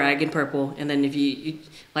it's Korag in purple, and then if you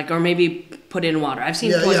or maybe put in water. I've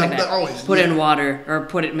seen toys like that. Always, put in water or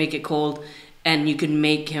make it cold, and you can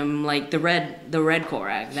make him like the red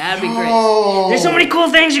Korag. That'd be great. There's so many cool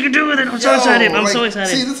things you could do with it. I'm so excited. I'm so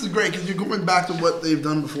excited. See, this is great because you're going back to what they've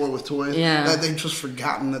done before with toys that they've just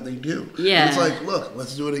forgotten that they do. Yeah. And it's like, look,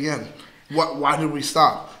 let's do it again. Why did we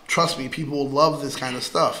stop? Trust me, people will love this kind of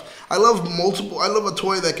stuff. I love a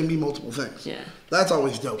toy that can be multiple things. Yeah. That's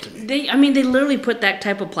always dope to me. They literally put that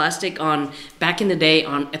type of plastic on, back in the day,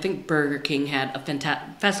 on, I think Burger King had a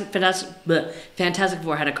Fantastic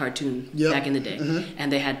Four had a cartoon back in the day. Mm-hmm.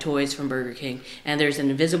 And they had toys from Burger King. And there's an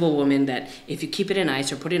invisible woman that if you keep it in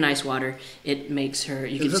ice or put it in ice water, it makes her,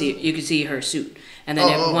 you can see her suit. And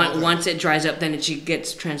then once it dries up, then she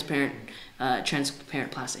gets transparent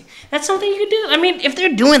plastic. That's something you could do. I mean, if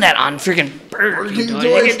they're doing that on freaking Burger King toys,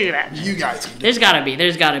 they can do that. You guys can do There's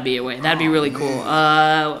gotta be a way. That'd be really cool.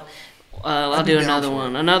 I'll do another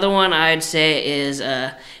one. Another one I'd say is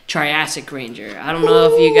Triassic Ranger. I don't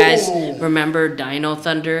know if you guys remember Dino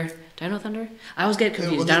Thunder. Dino Thunder? I always get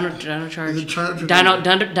confused. Dino Charge.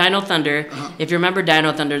 Dino Thunder. If you remember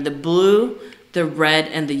Dino Thunder, the blue, the red,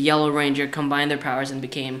 and the yellow ranger combined their powers and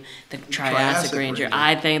became the Triassic Ranger.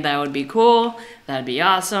 I think that would be cool. That'd be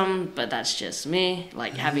awesome. But that's just me,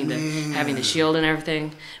 like having the shield and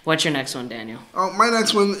everything. What's your next one, Daniel? Oh, my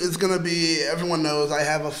next one is gonna be. Everyone knows I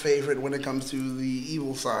have a favorite when it comes to the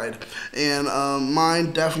evil side, and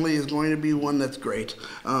mine definitely is going to be one that's great.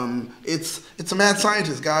 It's a mad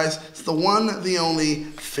scientist, guys. It's the one, the only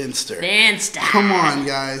Finster. Finster. Come on,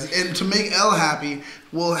 guys. And to make Elle happy,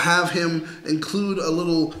 we'll have him include a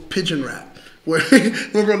little pigeon rat. Where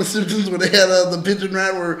remember on The Simpsons when they had the pigeon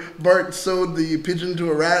rat where Bart sewed the pigeon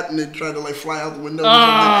to a rat and it tried to fly out the window?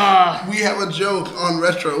 We have a joke on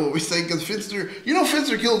Retro where we say because Finster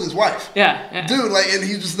killed his wife. Yeah. Dude, and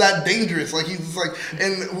he's just that dangerous. He's just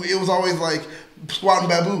and it was always Squat and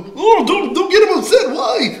Babu. Oh, don't get him upset.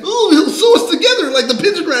 Why? Oh, he'll sew us together like the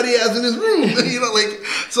pigeon rat he has in his room.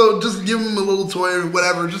 So just give him a little toy or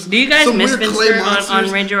whatever. Just do you guys some miss weird Finster clay monsters.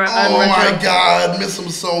 on Ranger? Oh my God, miss him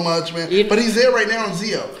so much, man. But he's there right now in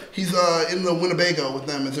Zeo. He's in the Winnebago with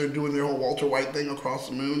them as they're doing their whole Walter White thing across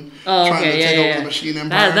the moon, trying to take over the Machine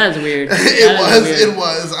Empire. That's weird. It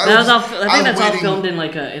was. I think that's all filmed in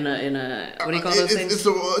like in a what do you call those things? It's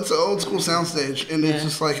an old school soundstage, and it's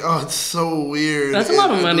just like, oh, it's so weird. That's a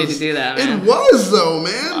lot of money to do that, man. It was though,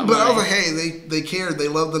 man. But I was like, hey, they cared. They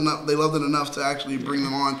loved it enough to actually bring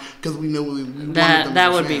them on because we know we wanted them.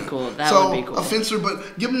 That would be cool. That would be cool. A Finster,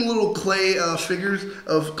 but give him little clay figures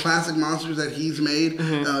of classic monsters that he's made.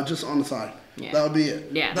 Just on the side. Yeah. That would be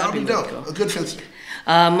it. Yeah, that would be dope. Really cool. A good Finster.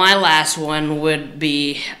 My last one would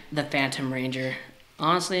be the Phantom Ranger.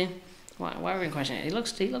 Honestly, why are we questioning it? He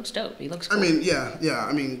looks dope. He looks cool. I mean, yeah.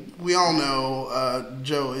 I mean, we all know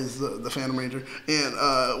Joe is the Phantom Ranger,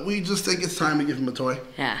 and we just think it's time to give him a toy.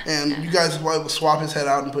 Yeah. And you guys will swap his head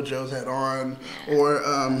out and put Joe's head on, or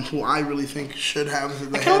who I really think should have the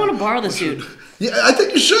head. I kind of want to borrow the suit. Yeah, I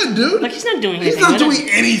think you should, dude. Like, he's not doing anything. He's not doing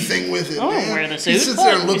anything with it. I won't wear the suit. He sits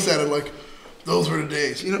there and looks at it like, those were the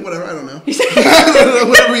days. You know, whatever. I don't know. I don't know.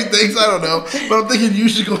 Whatever he thinks, I don't know. But I'm thinking you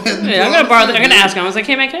should go ahead and. Yeah, I'm gonna ask him. I was like,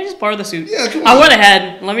 hey man, can I just borrow the suit? Yeah, come on. I went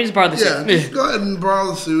ahead. Let me just borrow the suit. Yeah, just go ahead and borrow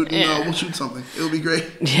the suit, and we'll shoot something. It'll be great.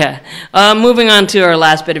 Yeah. Moving on to our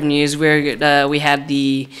last bit of news, where we had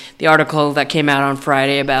the article that came out on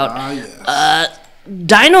Friday about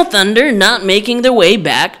Dino Thunder not making their way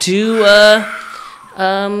back to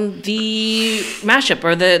the mashup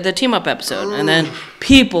or the team up episode, and then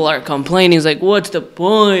people are complaining. It's like, what's the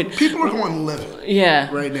point? People are going livid. Yeah.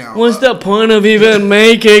 Right now. What's the point of even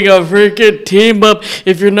making a freaking team up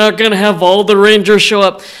if you're not gonna have all the Rangers show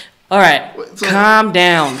up? All right, calm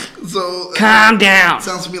down. Calm down.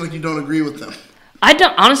 Sounds to me like you don't agree with them. I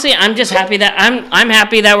don't. Honestly, I'm just happy that I'm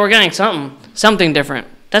happy that we're getting something different.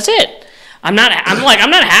 That's it. I'm not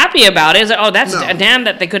happy about it. It's like, that's damn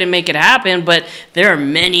that they couldn't make it happen. But there are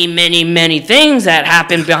many, many, many things that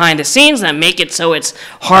happen behind the scenes that make it so it's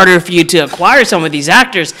harder for you to acquire some of these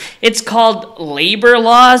actors. It's called labor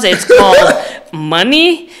laws. It's called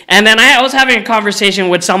money. And then I was having a conversation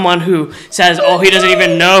with someone who says, oh, he doesn't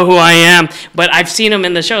even know who I am. But I've seen him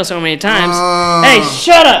in the show so many times. Hey,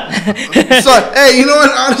 shut up. Hey, you know what?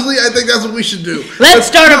 Honestly, I think that's what we should do. Let's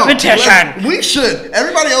start a petition. We should.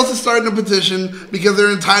 Everybody else is starting a petition because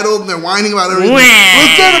they're entitled and they're whining about everything.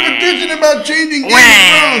 Let's start a petition about changing Game of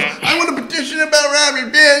Thrones. I want a petition about Robbie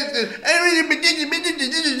Benson.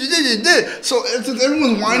 So since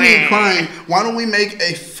everyone's whining and crying, why don't we make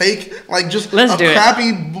a fake, like just Let's a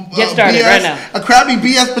crappy Get started BS, right now. A crappy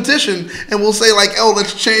BS petition, and we'll say like, oh,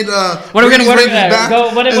 let's change. What are we gonna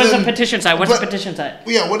go? What's the petition site? What's the petition site?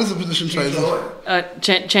 Yeah, what is the petition site?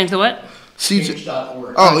 Change the what?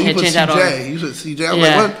 CJ.org. Oh, you put CJ. You said CJ. I was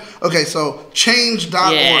like, what? Okay, so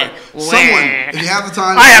change.org. Yeah. Someone, if you have the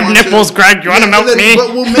time. I have nipples, Greg. You want to milk me?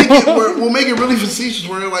 But we'll make it really facetious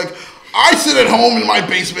where you're like, I sit at home in my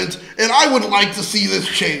basement, and I would like to see this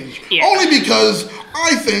change. Yeah. Only because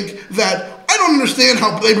I think that I don't understand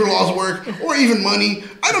how labor laws work, or even money.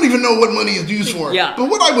 I don't even know what money is used for. Yeah. But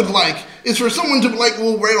what I would like is for someone to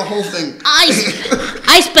we'll write a whole thing.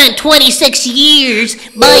 I spent 26 years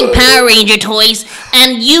buying Power Ranger toys,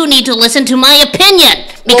 and you need to listen to my opinion,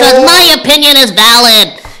 because my opinion is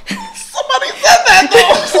valid. Somebody said that,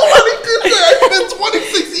 though. Somebody did that. I spent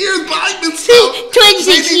 26 years buying this stuff.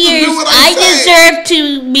 26 years. I deserve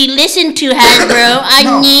to be listened to, Hasbro.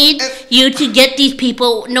 I need you to get these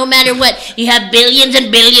people, no matter what. You have billions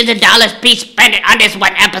and billions of dollars. Please spend it on this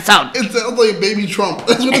one episode. It sounds like Baby Trump.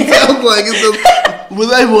 That's what it sounds like. It says,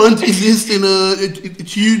 what I want is this, and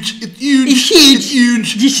it's huge. It's huge. It's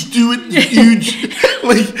huge. Just do it. It's huge.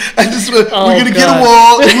 Like, I just we're going to get a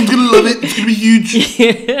wall. Everyone's going to love it. It's going to be huge.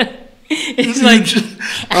 It's like,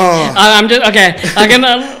 I'm just okay.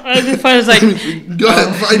 I'm just find it's like. Go ahead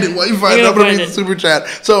and find it. While you find it, I'm gonna read the super chat.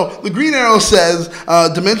 So the Green Arrow says,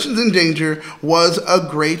 "Dimensions in Danger was a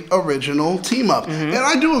great original team up," and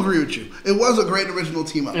I do agree with you. It was a great original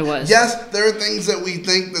team up. It was. Yes, there are things that we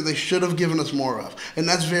think that they should have given us more of, and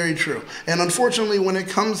that's very true. And unfortunately, when it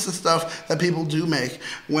comes to stuff that people do make,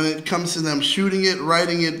 when it comes to them shooting it,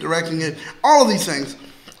 writing it, directing it, all of these things.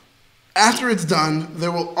 After it's done,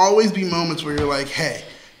 there will always be moments where you're like, hey,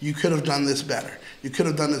 you could have done this better. You could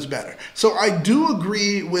have done this better. So I do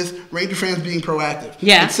agree with Ranger fans being proactive.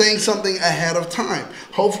 Yeah. And saying something ahead of time.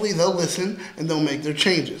 Hopefully they'll listen and they'll make their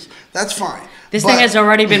changes. That's fine. This thing has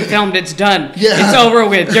already been filmed. It's done. Yeah. It's over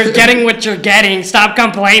with. You're getting what you're getting. Stop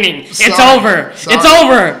complaining. It's over. Sorry. It's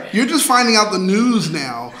over. You're just finding out the news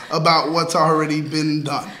now about what's already been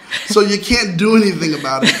done. So you can't do anything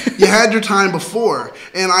about it. You had your time before,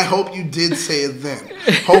 and I hope you did say it then.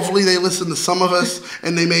 Hopefully they listened to some of us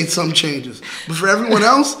and they made some changes. But for everyone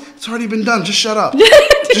else, it's already been done. Just shut up.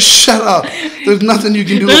 Just shut up. There's nothing you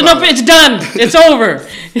can do about it. It's done. It's over.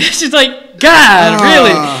 It's just like, God,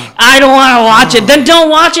 really? I don't want to watch it. Then don't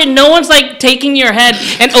watch it. No one's like taking your head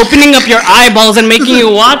and opening up your eyeballs and making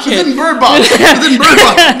you watch it. It's in Bird Box. It's in Bird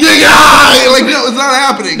Box. Like, no, it's not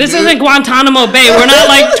happening. This isn't Guantanamo Bay. We're not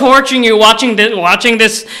like torturing you watching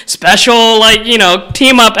this special, like, you know,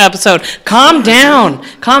 team up episode. Calm down.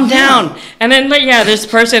 Calm down. And then, like, yeah, this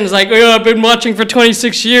person is like, oh, I've been watching for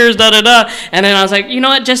 26 years, da da da. And then I was like, you know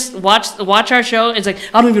what? Just watch our show. It's like,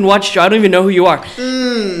 I don't even watch the show. I don't even know who you are.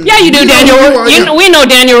 Yeah, you do, Daniel. We know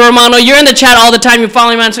Daniel Romano. You're in the chat all the time. You're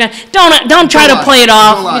following me on Instagram. Don't try to play it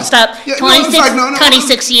off. Stop. Yeah,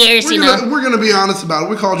 26 years, We're going to be honest about it.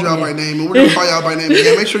 We called you out by name, and we're going to call you out by name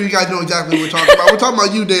again. Make sure you guys know exactly what we're talking about. We're talking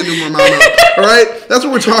about you, Daniel Romano. All right? That's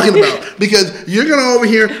what we're talking about. Because you're going to over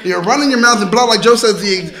here, you're running your mouth and blah, like Joe says,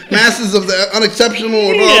 the masses of the unexceptional.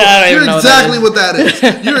 Or blah, yeah, you're exactly what that is.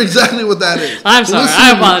 You're exactly what that is. I'm sorry.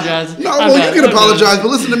 I apologize. No, well, you can apologize, but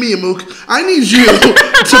listen to me, Amook. I need you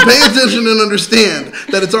to pay attention and understand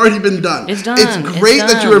that it's already been done. It's done. It's great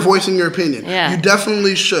that you are voicing your opinion. Yeah. You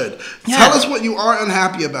definitely should. Yeah. Tell us what you are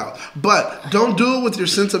unhappy about, but don't do it with your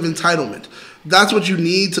sense of entitlement. That's what you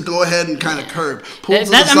need to go ahead and kind of curb. Pull to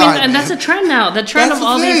the side, and that's a trend now. The trend That's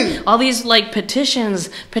of the all these like petition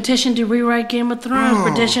to rewrite Game of Thrones,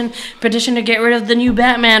 petition to get rid of the new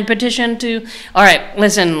Batman, petition to. All right,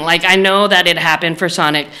 listen. Like, I know that it happened for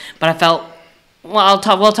Sonic, but I felt. Well,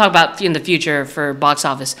 we'll talk about in the future for box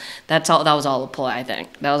office. That was all a ploy. I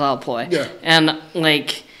think that was all a ploy. Yeah. And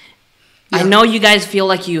like, I know you guys feel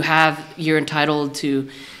like you're entitled to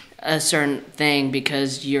a certain thing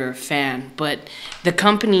because you're a fan, but the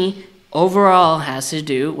company overall has to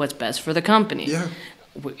do what's best for the company. Yeah.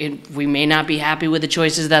 We may not be happy with the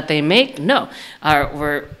choices that they make. No,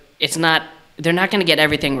 it's not. They're not going to get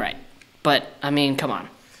everything right. But I mean, come on,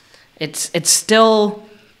 it's still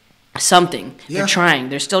something. Yeah. They're trying.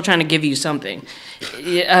 They're still trying to give you something.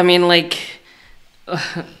 I mean, like.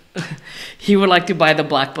 He would like to buy the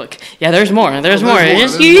black book. Yeah, there's more. There's more.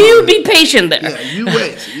 Just you be patient there. Yeah, you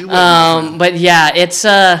wait. But yeah, it's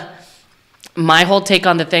my whole take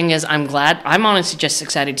on the thing is I'm glad. I'm honestly just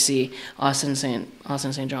excited to see Austin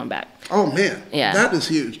St. John back. Oh man, yeah, that is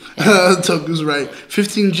huge. Yeah. Toku's right.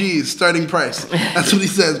 15 G's starting price. That's what he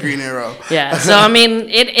says. Green Arrow. Yeah. So I mean,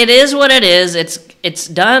 it is what it is. It's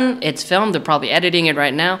done. It's filmed. They're probably editing it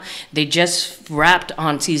right now. They just wrapped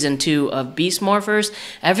on season 2 of Beast Morphers.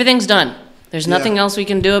 Everything's done. There's nothing else we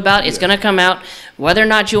can do about it. It's going to come out. Whether or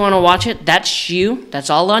not you want to watch it, that's you. That's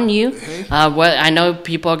all on you. I know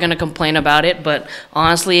people are going to complain about it, but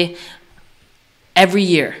honestly, every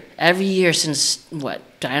year since,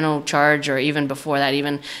 Dino Charge, or even before that,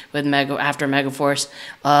 even with after Megaforce,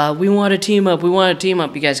 we want to team up.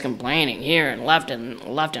 You guys complaining here and left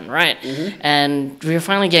and right. Mm-hmm. And we're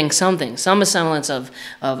finally getting something, some semblance of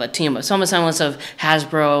a team up, some semblance of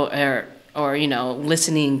Hasbro or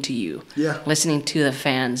listening to you, listening to the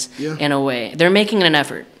fans in a way. They're making an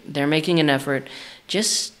effort.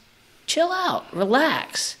 Just chill out,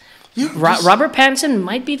 relax. Yeah, Robert Pattinson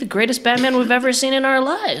might be the greatest Batman we've ever seen in our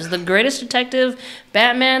lives. The greatest detective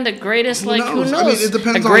Batman, the greatest, who knows? I mean, it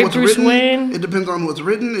depends on what's Bruce written. Wayne. It depends on what's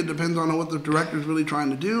written. It depends on what the director's really trying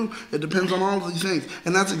to do. It depends on all of these things.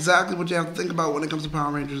 And that's exactly what you have to think about when it comes to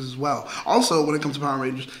Power Rangers as well. Also, when it comes to Power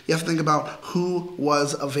Rangers, you have to think about who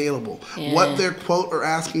was available, what their quote or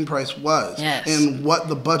asking price was, and what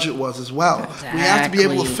the budget was as well. Exactly. We have to be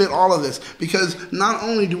able to fit all of this, because not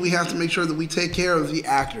only do we have to make sure that we take care of the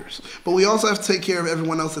actors, but we also have to take care of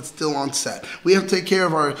everyone else that's still on set. We have to take care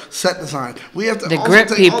of our set design. We have to grip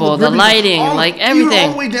people, the lighting, everything. Even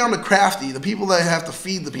all the way down to crafty, the people that have to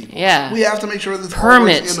feed the people. Yeah. We have to make sure that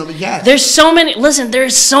permits. There's so many. Listen,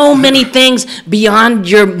 there's so many things beyond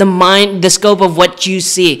the scope of what you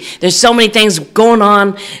see. There's so many things going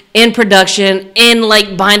on in production, in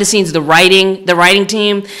behind the scenes, the writing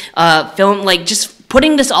team, film, just.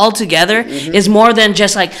 Putting this all together is more than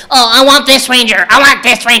just I want this ranger,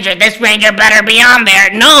 this ranger better be on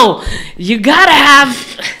there. No, you gotta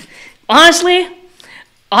have, honestly,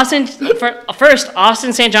 Austin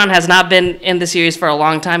St. John has not been in the series for a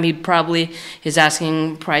long time. His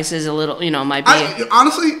asking price is a little, might be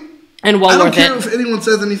honestly. And well I don't worth care it. if anyone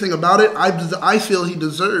says anything about it. I feel he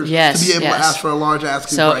deserves to be able to ask for a large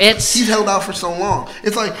asking price. He's held out for so long.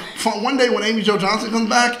 It's like one day when Amy Jo Johnson comes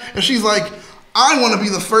back and she's like, I want to be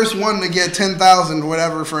the first one to get 10,000 or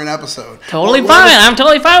whatever for an episode. Totally fine. I'm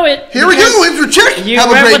totally fine with it. Here we go. It's your check. Have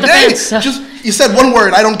a great day. Just you said one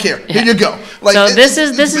word. I don't care. Here you go. Like, so this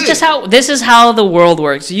is how the world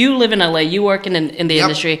works. You live in LA. You work in the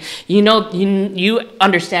industry. You know you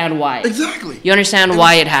understand why. Exactly. You understand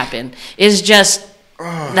why it happened. It's just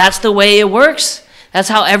that's the way it works. That's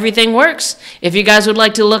how everything works. If you guys would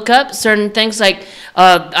like to look up certain things, like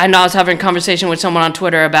I know I was having a conversation with someone on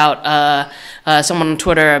Twitter about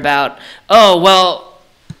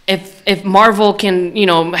if Marvel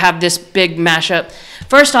can have this big mashup.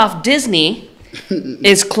 First off, Disney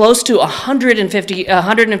is close to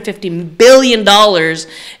 $150 billion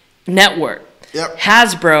network. Yep.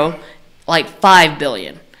 Hasbro, like $5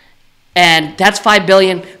 billion. And that's $5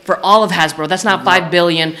 billion for all of Hasbro. That's not $5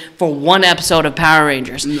 billion for one episode of Power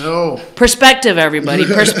Rangers. No. Perspective, everybody.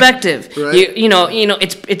 Perspective. Right. You know,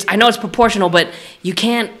 it's I know it's proportional, but you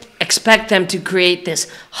can't expect them to create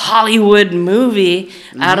this Hollywood movie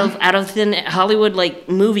out of thin Hollywood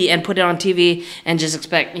movie and put it on TV and just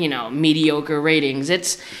expect mediocre ratings.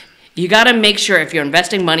 You got to make sure if you're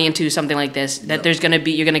investing money into something like this that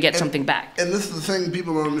you're gonna get something back. And this is the thing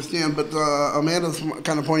people don't understand, but Amanda's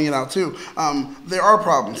kind of pointing it out too. There are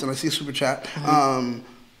problems, and I see a super chat.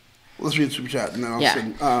 Let's read the super chat and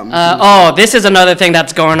then I'll this is another thing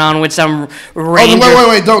that's going on with some Ranger.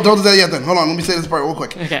 Wait, don't do that yet then. Hold on, let me say this part real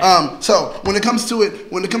quick. Okay. So when it comes to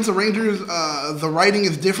Rangers, the writing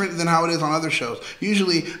is different than how it is on other shows.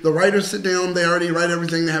 Usually the writers sit down, they already write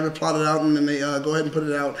everything, they have it plotted out, and then they go ahead and put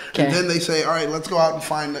it out. Okay. And then they say, all right, let's go out and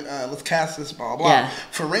find, let's cast this, blah, blah. Yeah.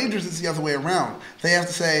 For Rangers, it's the other way around. They have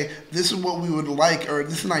to say, this is what we would like, or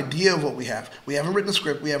this is an idea of what we have. We haven't written a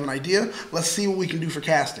script, we have an idea, let's see what we can do for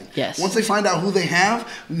casting. Yes. Once they find out who they have,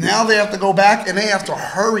 now they have to go back and they have to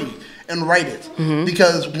hurry and write it.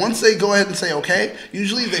 Because once they go ahead and say okay,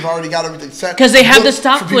 usually they've already got everything set. Because they have the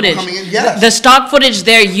stock footage. Yes. The stock footage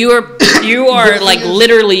there, you are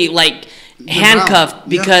literally handcuffed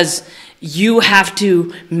because you have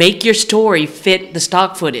to make your story fit the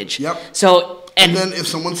stock footage. Yep. So and then if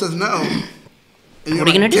someone says no, and what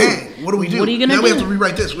are you going to do? What do we do? What are you going to do? Now we have to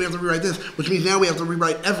rewrite this. We have to rewrite this, which means now we have to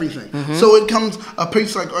rewrite everything. So it comes a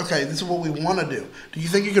piece like, okay, this is what we want to do. Do you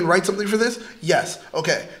think you can write something for this? Yes.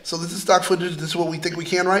 Okay. So this is stock footage. This is what we think we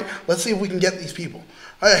can write. Let's see if we can get these people.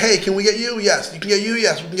 Hey, can we get you? Yes. You can get you?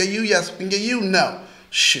 Yes. We can get you? Yes. We can get you? No.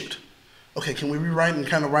 Shoot. Okay, can we rewrite and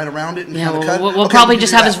kind of write around it and kind of cut? We'll probably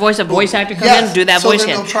just have a voice actor come in and do that voice. So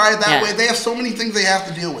then they'll try it that way. They have so many things they have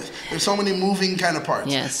to deal with. There's so many moving kind of parts.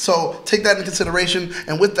 Yes. So take that into consideration.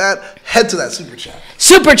 And with that, head to that super chat.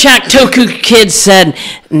 Super chat Toku Kid said,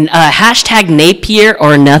 hashtag Napier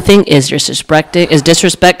or nothing is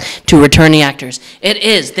disrespect to returning actors. It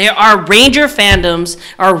is. There are Ranger fandoms,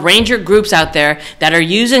 or Ranger groups out there that are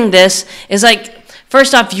using this. It's like,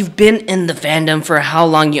 first off, you've been in the fandom for how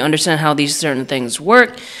long? You understand how these certain things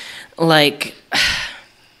work. Like,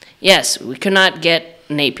 yes, we could not get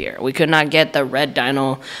Napier. We could not get the Red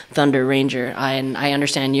Dino Thunder Ranger. I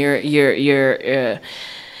understand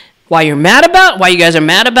why you guys are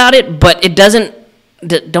mad about it, but it doesn't.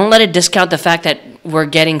 Don't let it discount the fact that we're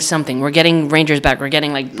getting something. We're getting Rangers back. We're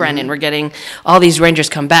getting like Brennan. We're getting all these Rangers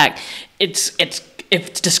come back. It's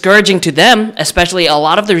discouraging to them, especially a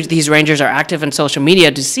lot of these Rangers are active in social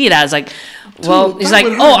media, to see that. It's like, well, it's like,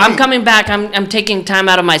 oh, I'm coming back. I'm taking time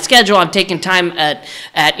out of my schedule. I'm taking time at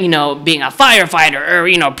being a firefighter or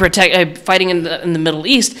fighting in the Middle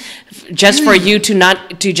East, just for you to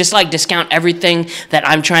just discount everything that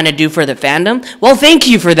I'm trying to do for the fandom. Well, thank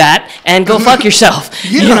you for that, and go fuck yourself.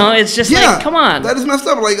 It's just like, come on. That is messed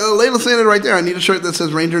up. Like Layla's saying it right there. I need a shirt that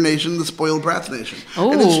says Ranger Nation, the spoiled brats nation.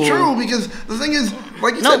 Ooh. And it's true, because the thing is,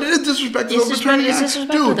 like you said, it is disrespectful. It's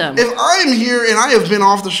disrespectful to them. If I am here and I have been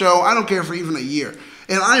off the show, I don't care for even a year,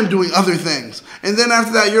 and I am doing other things, and then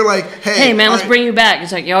after that you're like, hey man, let's bring you back.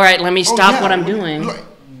 It's like, all right, let me stop what I'm doing.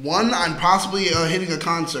 One, I'm possibly hitting a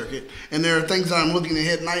con circuit, and there are things that I'm looking to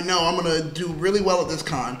hit, and I know I'm going to do really well at this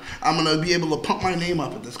con. I'm going to be able to pump my name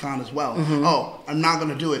up at this con as well. Oh, I'm not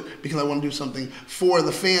going to do it because I want to do something for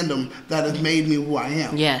the fandom that has made me who I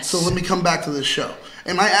am. Yes. So let me come back to this show.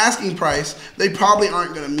 And my asking price, they probably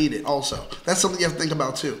aren't going to meet it also. That's something you have to think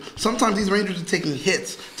about too. Sometimes these Rangers are taking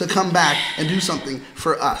hits to come back and do something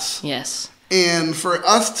for us. Yes. And for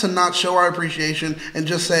us to not show our appreciation and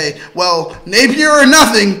just say, well, Napier or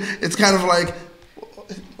nothing, it's kind of like,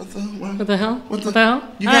 What the hell? What the hell?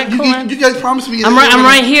 You guys promised me. I'm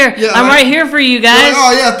right here. Yeah, I'm right here for you guys.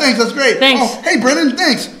 Oh yeah, thanks. That's great. Thanks. Oh, hey Brennan,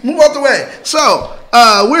 thanks. Move out the way. So,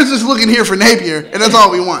 we're just looking here for Napier, and that's all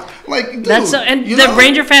we want. Like, dude, that's the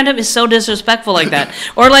Ranger fandom is so disrespectful like that.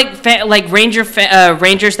 Or like Rangers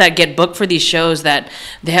that get booked for these shows that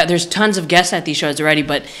there's tons of guests at these shows already,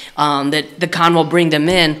 but that the con will bring them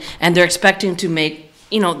in, and they're expecting to make.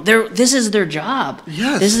 This is their job.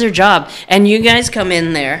 Yes. This is their job. And you guys come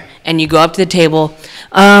in there and you go up to the table.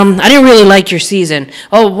 I didn't really like your season.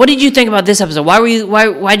 Oh, what did you think about this episode?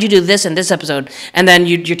 Why'd you do this in this episode? And then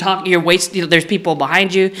you're wasting. There's people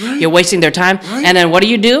behind you. Right. You're wasting their time. Right. And then what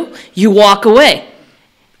do? You walk away.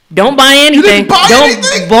 Don't buy anything.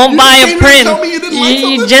 Won't buy a print.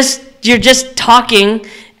 You're just talking.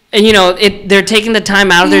 And they're taking the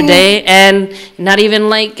time out of their day and not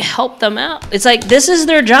even help them out. It's like this is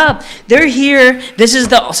their job. They're here.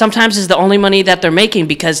 Sometimes is the only money that they're making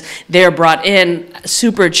because they're brought in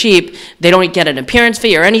super cheap. They don't get an appearance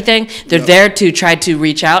fee or anything. They're there to try to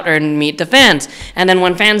reach out and meet the fans. And then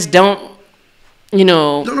when fans don't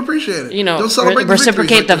appreciate it. Don't celebrate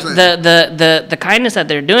reciprocate the kindness that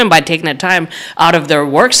they're doing by taking the time out of their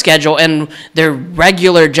work schedule and their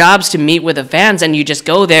regular jobs to meet with the fans, and you just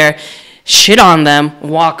go there, shit on them,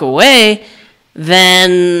 walk away.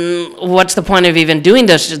 Then what's the point of even doing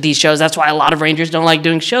these shows? That's why a lot of Rangers don't like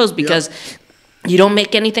doing shows because you don't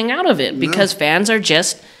make anything out of it because fans are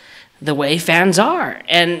just the way fans are,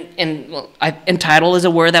 and entitled is a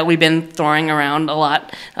word that we've been throwing around a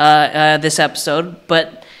lot this episode,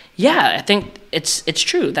 but yeah, I think it's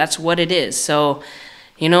true. That's what it is. So,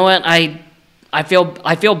 you know what? I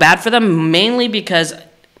feel bad for them mainly because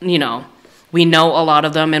we know a lot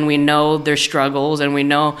of them and we know their struggles and we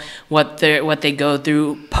know what they go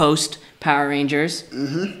through post Power Rangers.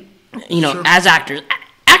 Mm-hmm. As actors.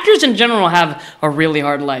 Actors in general have a really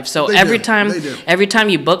hard life. So every time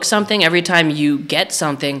you book something, every time you get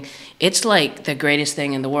something, it's like the greatest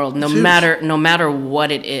thing in the world, no matter what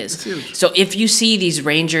it is. So if you see these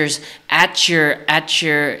Rangers at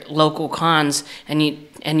your local cons and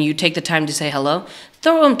you take the time to say hello,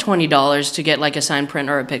 throw them $20 to get a signed print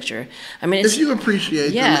or a picture. I mean, if you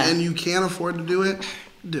appreciate them and you can't afford to do it,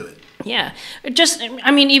 do it. Yeah,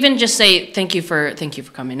 even just say thank you for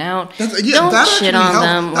coming out. Don't that shit on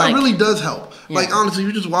them. That really does help. Yeah. Honestly,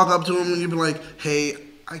 you just walk up to them and you be like, "Hey,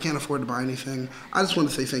 I can't afford to buy anything. I just want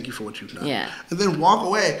to say thank you for what you've done." Yeah. And then walk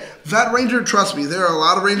away. That Ranger, trust me, there are a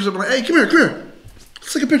lot of Rangers that be like, "Hey, come here.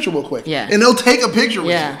 Let's take a picture real quick." Yeah. And they'll take a picture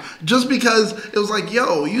with you just because it was like,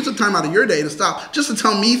 "Yo, you took time out of your day to stop just to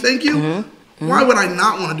tell me thank you." Mm-hmm. Why would I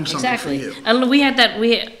not want to do something for you? And we had that.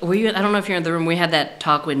 I don't know if you're in the room. We had that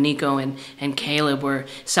talk with Nico and Caleb, where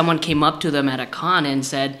someone came up to them at a con and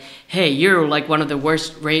said, "Hey, you're one of the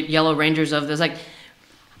worst Yellow Rangers of this." Like,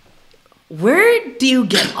 where do you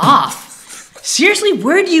get off? Seriously,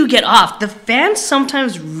 where do you get off? The fans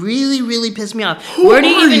sometimes really, really piss me off. Where do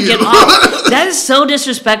you even get off? That is so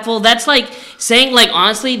disrespectful. That's like saying,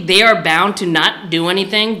 honestly, they are bound to not do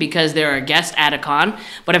anything because they're a guest at a con.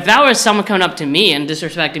 But if that was someone coming up to me and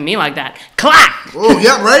disrespecting me like that, clap! Oh,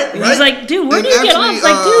 yeah, right. He's like, dude, where do you get off? It's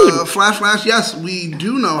like, dude. Flash, yes, we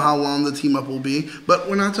do know how long the team up will be, but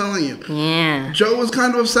we're not telling you. Yeah. Joe was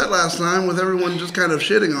kind of upset last time with everyone just kind of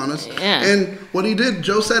shitting on us. Yeah. And what he did,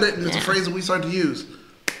 Joe said it, and it's a phrase that we started to use.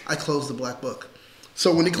 I closed the black book.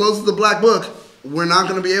 So when he closes the black book, we're not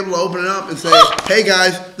going to be able to open it up and say, hey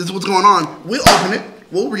guys, this is what's going on. We'll open it.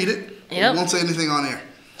 We'll read it. Yep. We won't say anything on air.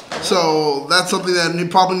 So that's something that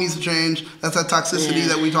probably needs to change. That's that toxicity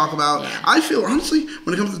that we talk about. Yeah. I feel, honestly,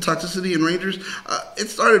 when it comes to toxicity in Rangers, it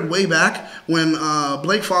started way back when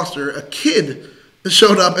Blake Foster, a kid,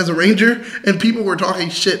 showed up as a Ranger, and people were talking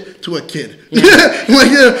shit to a kid. Yeah.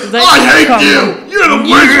 I hate you! You're the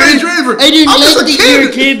worst Ranger ever! I'm just a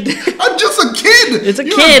kid! I'm just a kid! It's a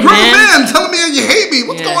You're kid, a grown man. Telling me that you hate me.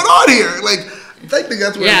 What's going on here? I think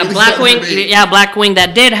that's what it really Blackwing,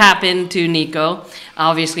 that did happen to Nico.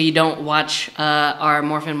 Obviously, you don't watch our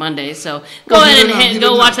Morphin Mondays, so go ahead and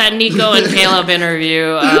watch that Nico and Caleb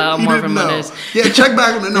interview Morphin Mondays. Yeah, check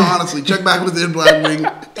back with check back within Blackwing.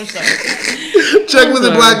 I'm sorry. Check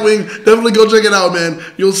within Blackwing. Definitely go check it out, man.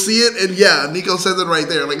 You'll see it, and Nico says it right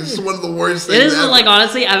there. This is one of the worst things. It is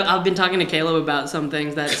honestly, I've been talking to Caleb about some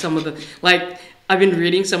things that some of the I've been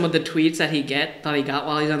reading some of the tweets that he got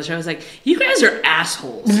while he's on the show. I was like, you guys are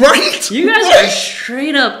assholes. Right? You guys are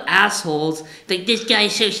straight up assholes. This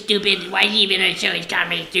guy's so stupid. Why is he even on a show? He's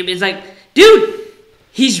comedy stupid. It's like, dude,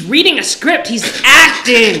 he's reading a script. He's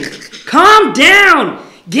acting. Calm down.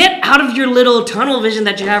 Get out of your little tunnel vision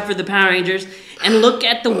that you have for the Power Rangers and look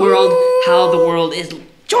at the world, how the world is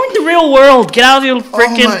Join the real world. Get out of your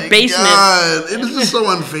freaking basement. God. It is just so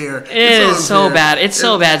unfair. It is so bad. It's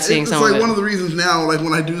so bad seeing some of it. It's like one of the reasons now, like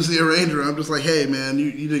when I do see a ranger, I'm just like, hey, man,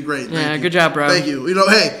 you did great. Thank you. Good job, bro. Thank you. You know,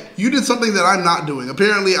 hey, you did something that I'm not doing.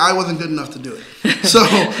 Apparently, I wasn't good enough to do it. So,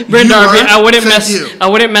 Brenda, I wouldn't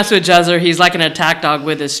mess with Jezzer. He's like an attack dog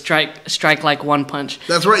with his strike like one punch.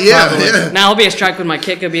 That's right. Yeah. Now he'll be a strike with my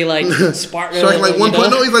kick. It'll be like Spartan. Strike like one punch.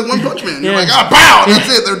 No, he's like one punch man. You're like, oh, pow!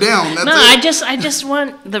 That's it. They're down. That's it. I just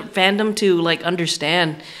want the fandom to like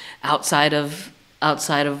understand outside of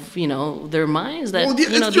their minds that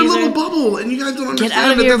it's your little bubble, and you guys don't understand. Get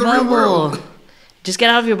out of your bubble. Just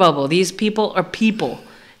get out of your bubble. These people are people.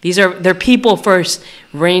 They're people first.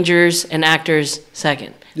 Rangers and actors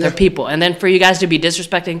second. Yeah. They're people, and then for you guys to be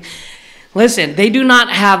disrespecting. Listen, they do not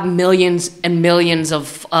have millions and millions of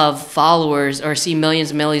followers or see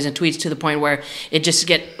millions and millions of tweets to the point where it just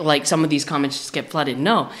get like some of these comments just get flooded.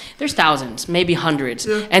 No, there's thousands, maybe hundreds,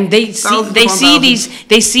 and they see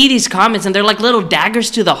these comments and they're like little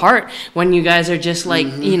daggers to the heart when you guys are just like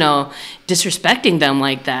disrespecting them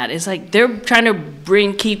like that. It's like they're trying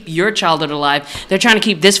to keep your childhood alive. They're trying to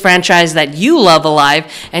keep this franchise that you love alive,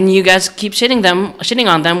 and you guys keep shitting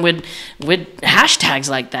on them with hashtags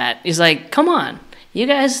like that. It's like, come on, you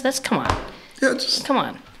guys. Come on. Yeah, just come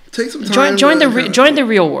on. Take some time. Join the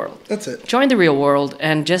real world. That's it. Join the real world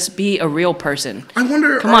and just be a real person. I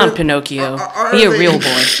wonder. Come on, Pinocchio. Be a real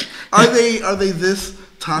boy. Are they this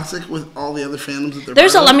toxic with all the other fandoms that they're?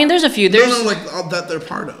 There's a few. There's like that they're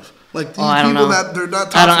part of. Like these I don't people know. that they're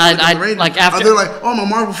not toxic. Like after they're like, oh, I'm a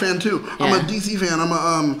Marvel fan too. Yeah. I'm a DC fan. I'm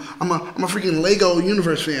a freaking Lego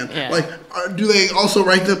Universe fan. Yeah. Like, do they also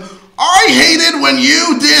write them? I hated when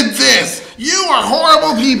you did this. You are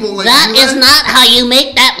horrible people. Like, that is not how you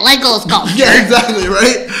make that Lego sculpture. Yeah, exactly,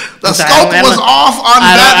 right? The sculpt was off on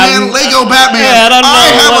Lego Batman. Yeah, I don't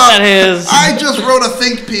know what that is. I just wrote a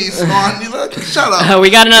think piece on. Shut up. We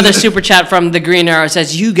got another super chat from the Green Arrow. It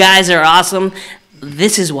says, "You guys are awesome.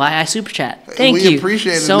 This is why I super chat." Thank you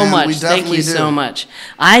appreciate it, so man. much. We Thank you do. so much.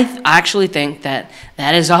 I actually think that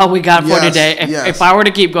is all we got for today. If I were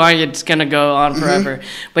to keep going, it's gonna go on forever.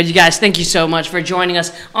 But you guys, thank you so much for joining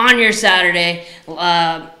us on your Saturday.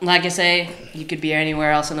 Like I say, you could be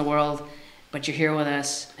anywhere else in the world, but you're here with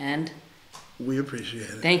us, and we appreciate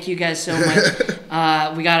it. Thank you guys so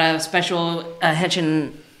much. We got a special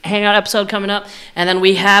Hangout episode coming up, and then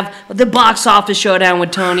we have the box office showdown with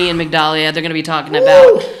Tony and Migdalia. They're going to be talking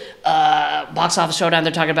about box office showdown.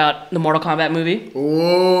 They're talking about the Mortal Kombat movie.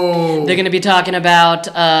 Oh. They're going to be talking about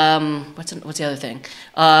what's the other thing?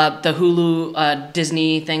 The Hulu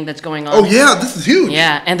Disney thing that's going on. Oh yeah, this is huge.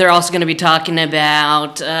 Yeah, and they're also going to be talking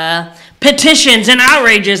about petitions and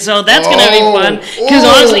outrages, so that's going to be fun, because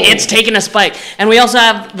honestly, it's taking a spike. And we also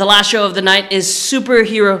have the last show of the night is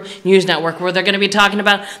Superhero News Network, where they're going to be talking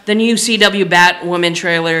about the new CW Batwoman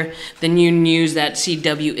trailer, the new news that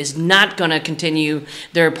CW is not going to continue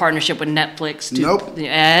their partnership with Netflix. Nope.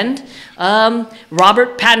 And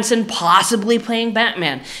Robert Pattinson possibly playing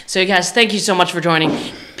Batman. So you guys, thank you so much for joining.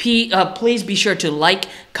 Please be sure to like,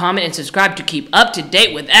 comment, and subscribe to keep up to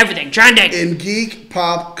date with everything trending in geek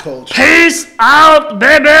pop culture. Peace out,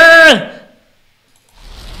 baby!